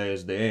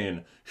bules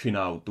deen,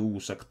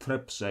 finautus ec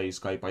trepseis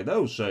cae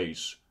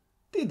paideuseis.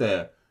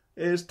 Tide,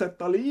 est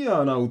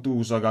tetalian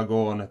autus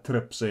agagon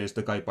trepseis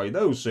te cae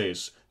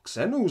paideuseis,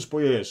 xenus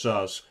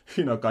poiesas,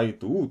 hina cae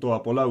tuto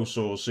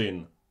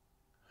apolausosin.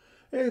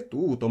 Et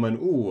utomen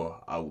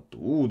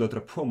autu de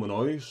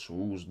trepomenoi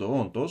sus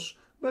dontos,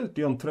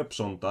 veltion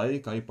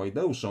trepsontai cae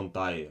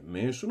paideusontai,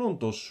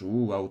 mesunontos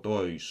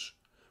autois.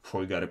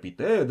 Foi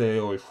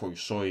garepitede oi foi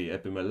soi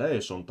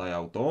epimeleesontai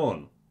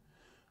auton.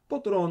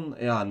 Potron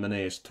ean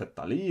menes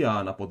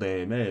tetalian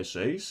apode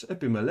meseis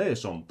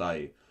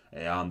epimeleesontai,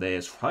 ean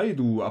des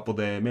faidu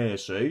apode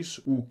meseis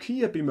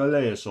uci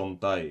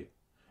epimeleesontai.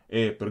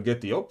 E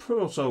pergeti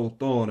opros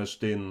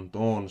autonestin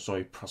ton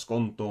soi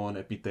prasconton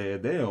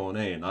epitedeon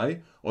enai,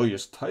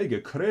 oies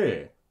taige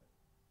cree.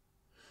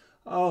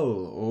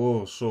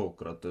 O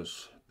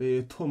Socrates,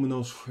 pe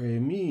tomenos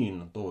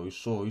femin toi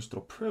sois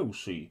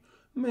tropreusi,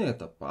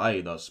 meta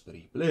paidas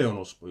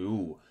peripleonos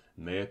poiu,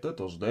 meta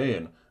tos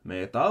den,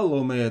 meta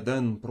allo me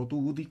den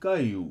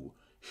protudicaiu,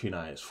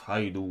 hinaes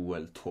faidu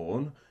el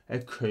ton,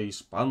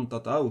 ecceis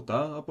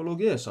pantatauta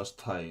apologesas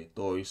tai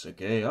tois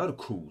ece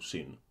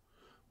arcusin.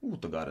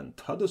 Utagaren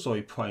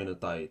tadesoi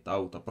painetai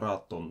tauta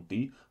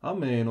pratonti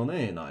amenon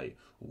enai,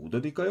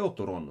 ude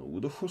dicaiotoron,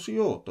 ude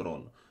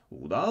fosiotoron,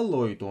 ude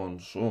alloiton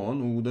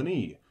son ude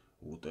ni,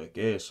 ute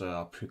kese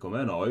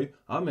apricomenoi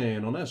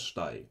amenon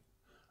estai.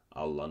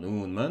 Alla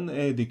numen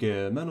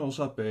edike menos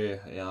ape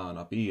ean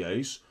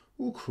apieis,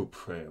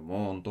 ucupre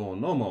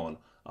monton nomon,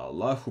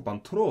 alla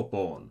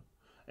hupantropon.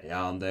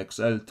 Ean dex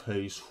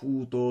elteis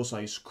hutos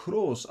ais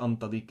kros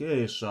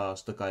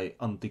antadikesas te kai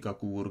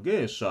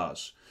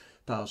antikacurgesas,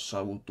 tas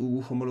autu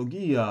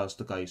homologias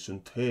te kai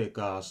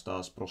synthekas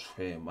tas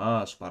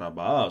prosphemas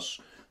parabas,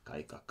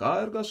 kai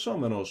kakargas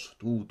amenos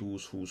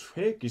tutus hus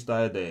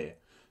fekista ede,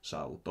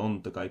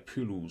 sauton te kai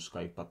pylus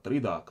kai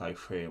patrida kai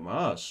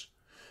phemas.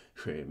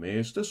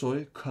 Phemeste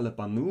soi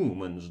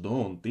calepanumens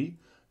donti,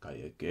 kai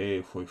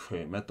ege foi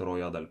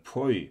phemetroia del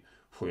poi,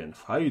 foi en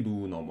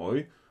faidu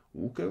nomoi,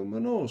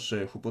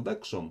 uceumenose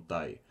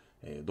hupodexontai,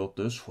 e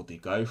dotes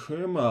foticae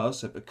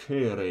phemas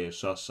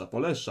epeceresas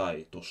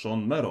apolesai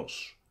toson meros.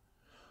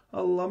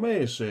 Alla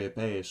mese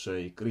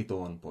pesei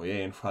Criton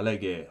poien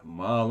falege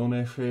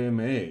malone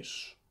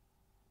phemes.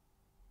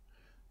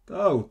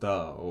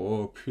 Tauta,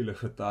 o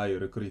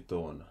pilefetaire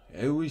Criton,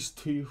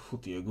 euisti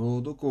futiego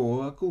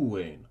doco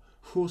acuen,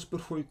 hos per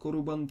foi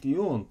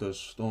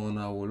corubantiontes ton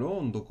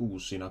aulon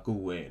docusin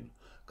acuen,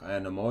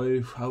 caen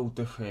moi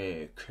faute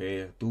fe,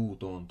 che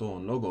tuton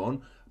ton logon,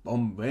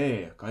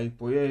 bombe, cae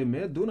poie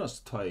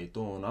medunastai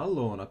ton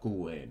allon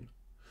acuen.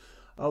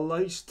 Alla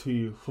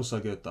isti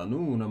hosageta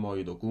nuna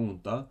moi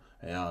docunta,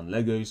 ean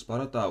legeis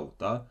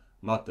paratauta,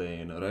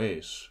 mateen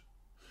res.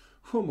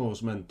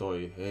 Homos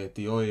mentoi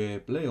etioie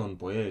pleon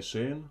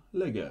poiesen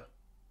lege.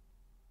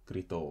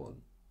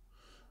 Criton.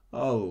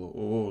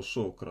 O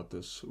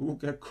Socrates,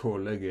 ucecco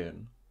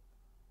legen.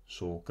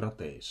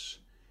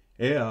 Socrates.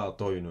 Ea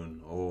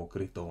toinun, o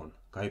Criton,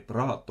 cae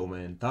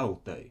pratomen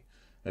tautei,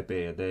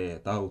 epe de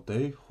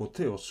tautei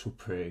hoteos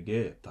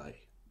supergetai.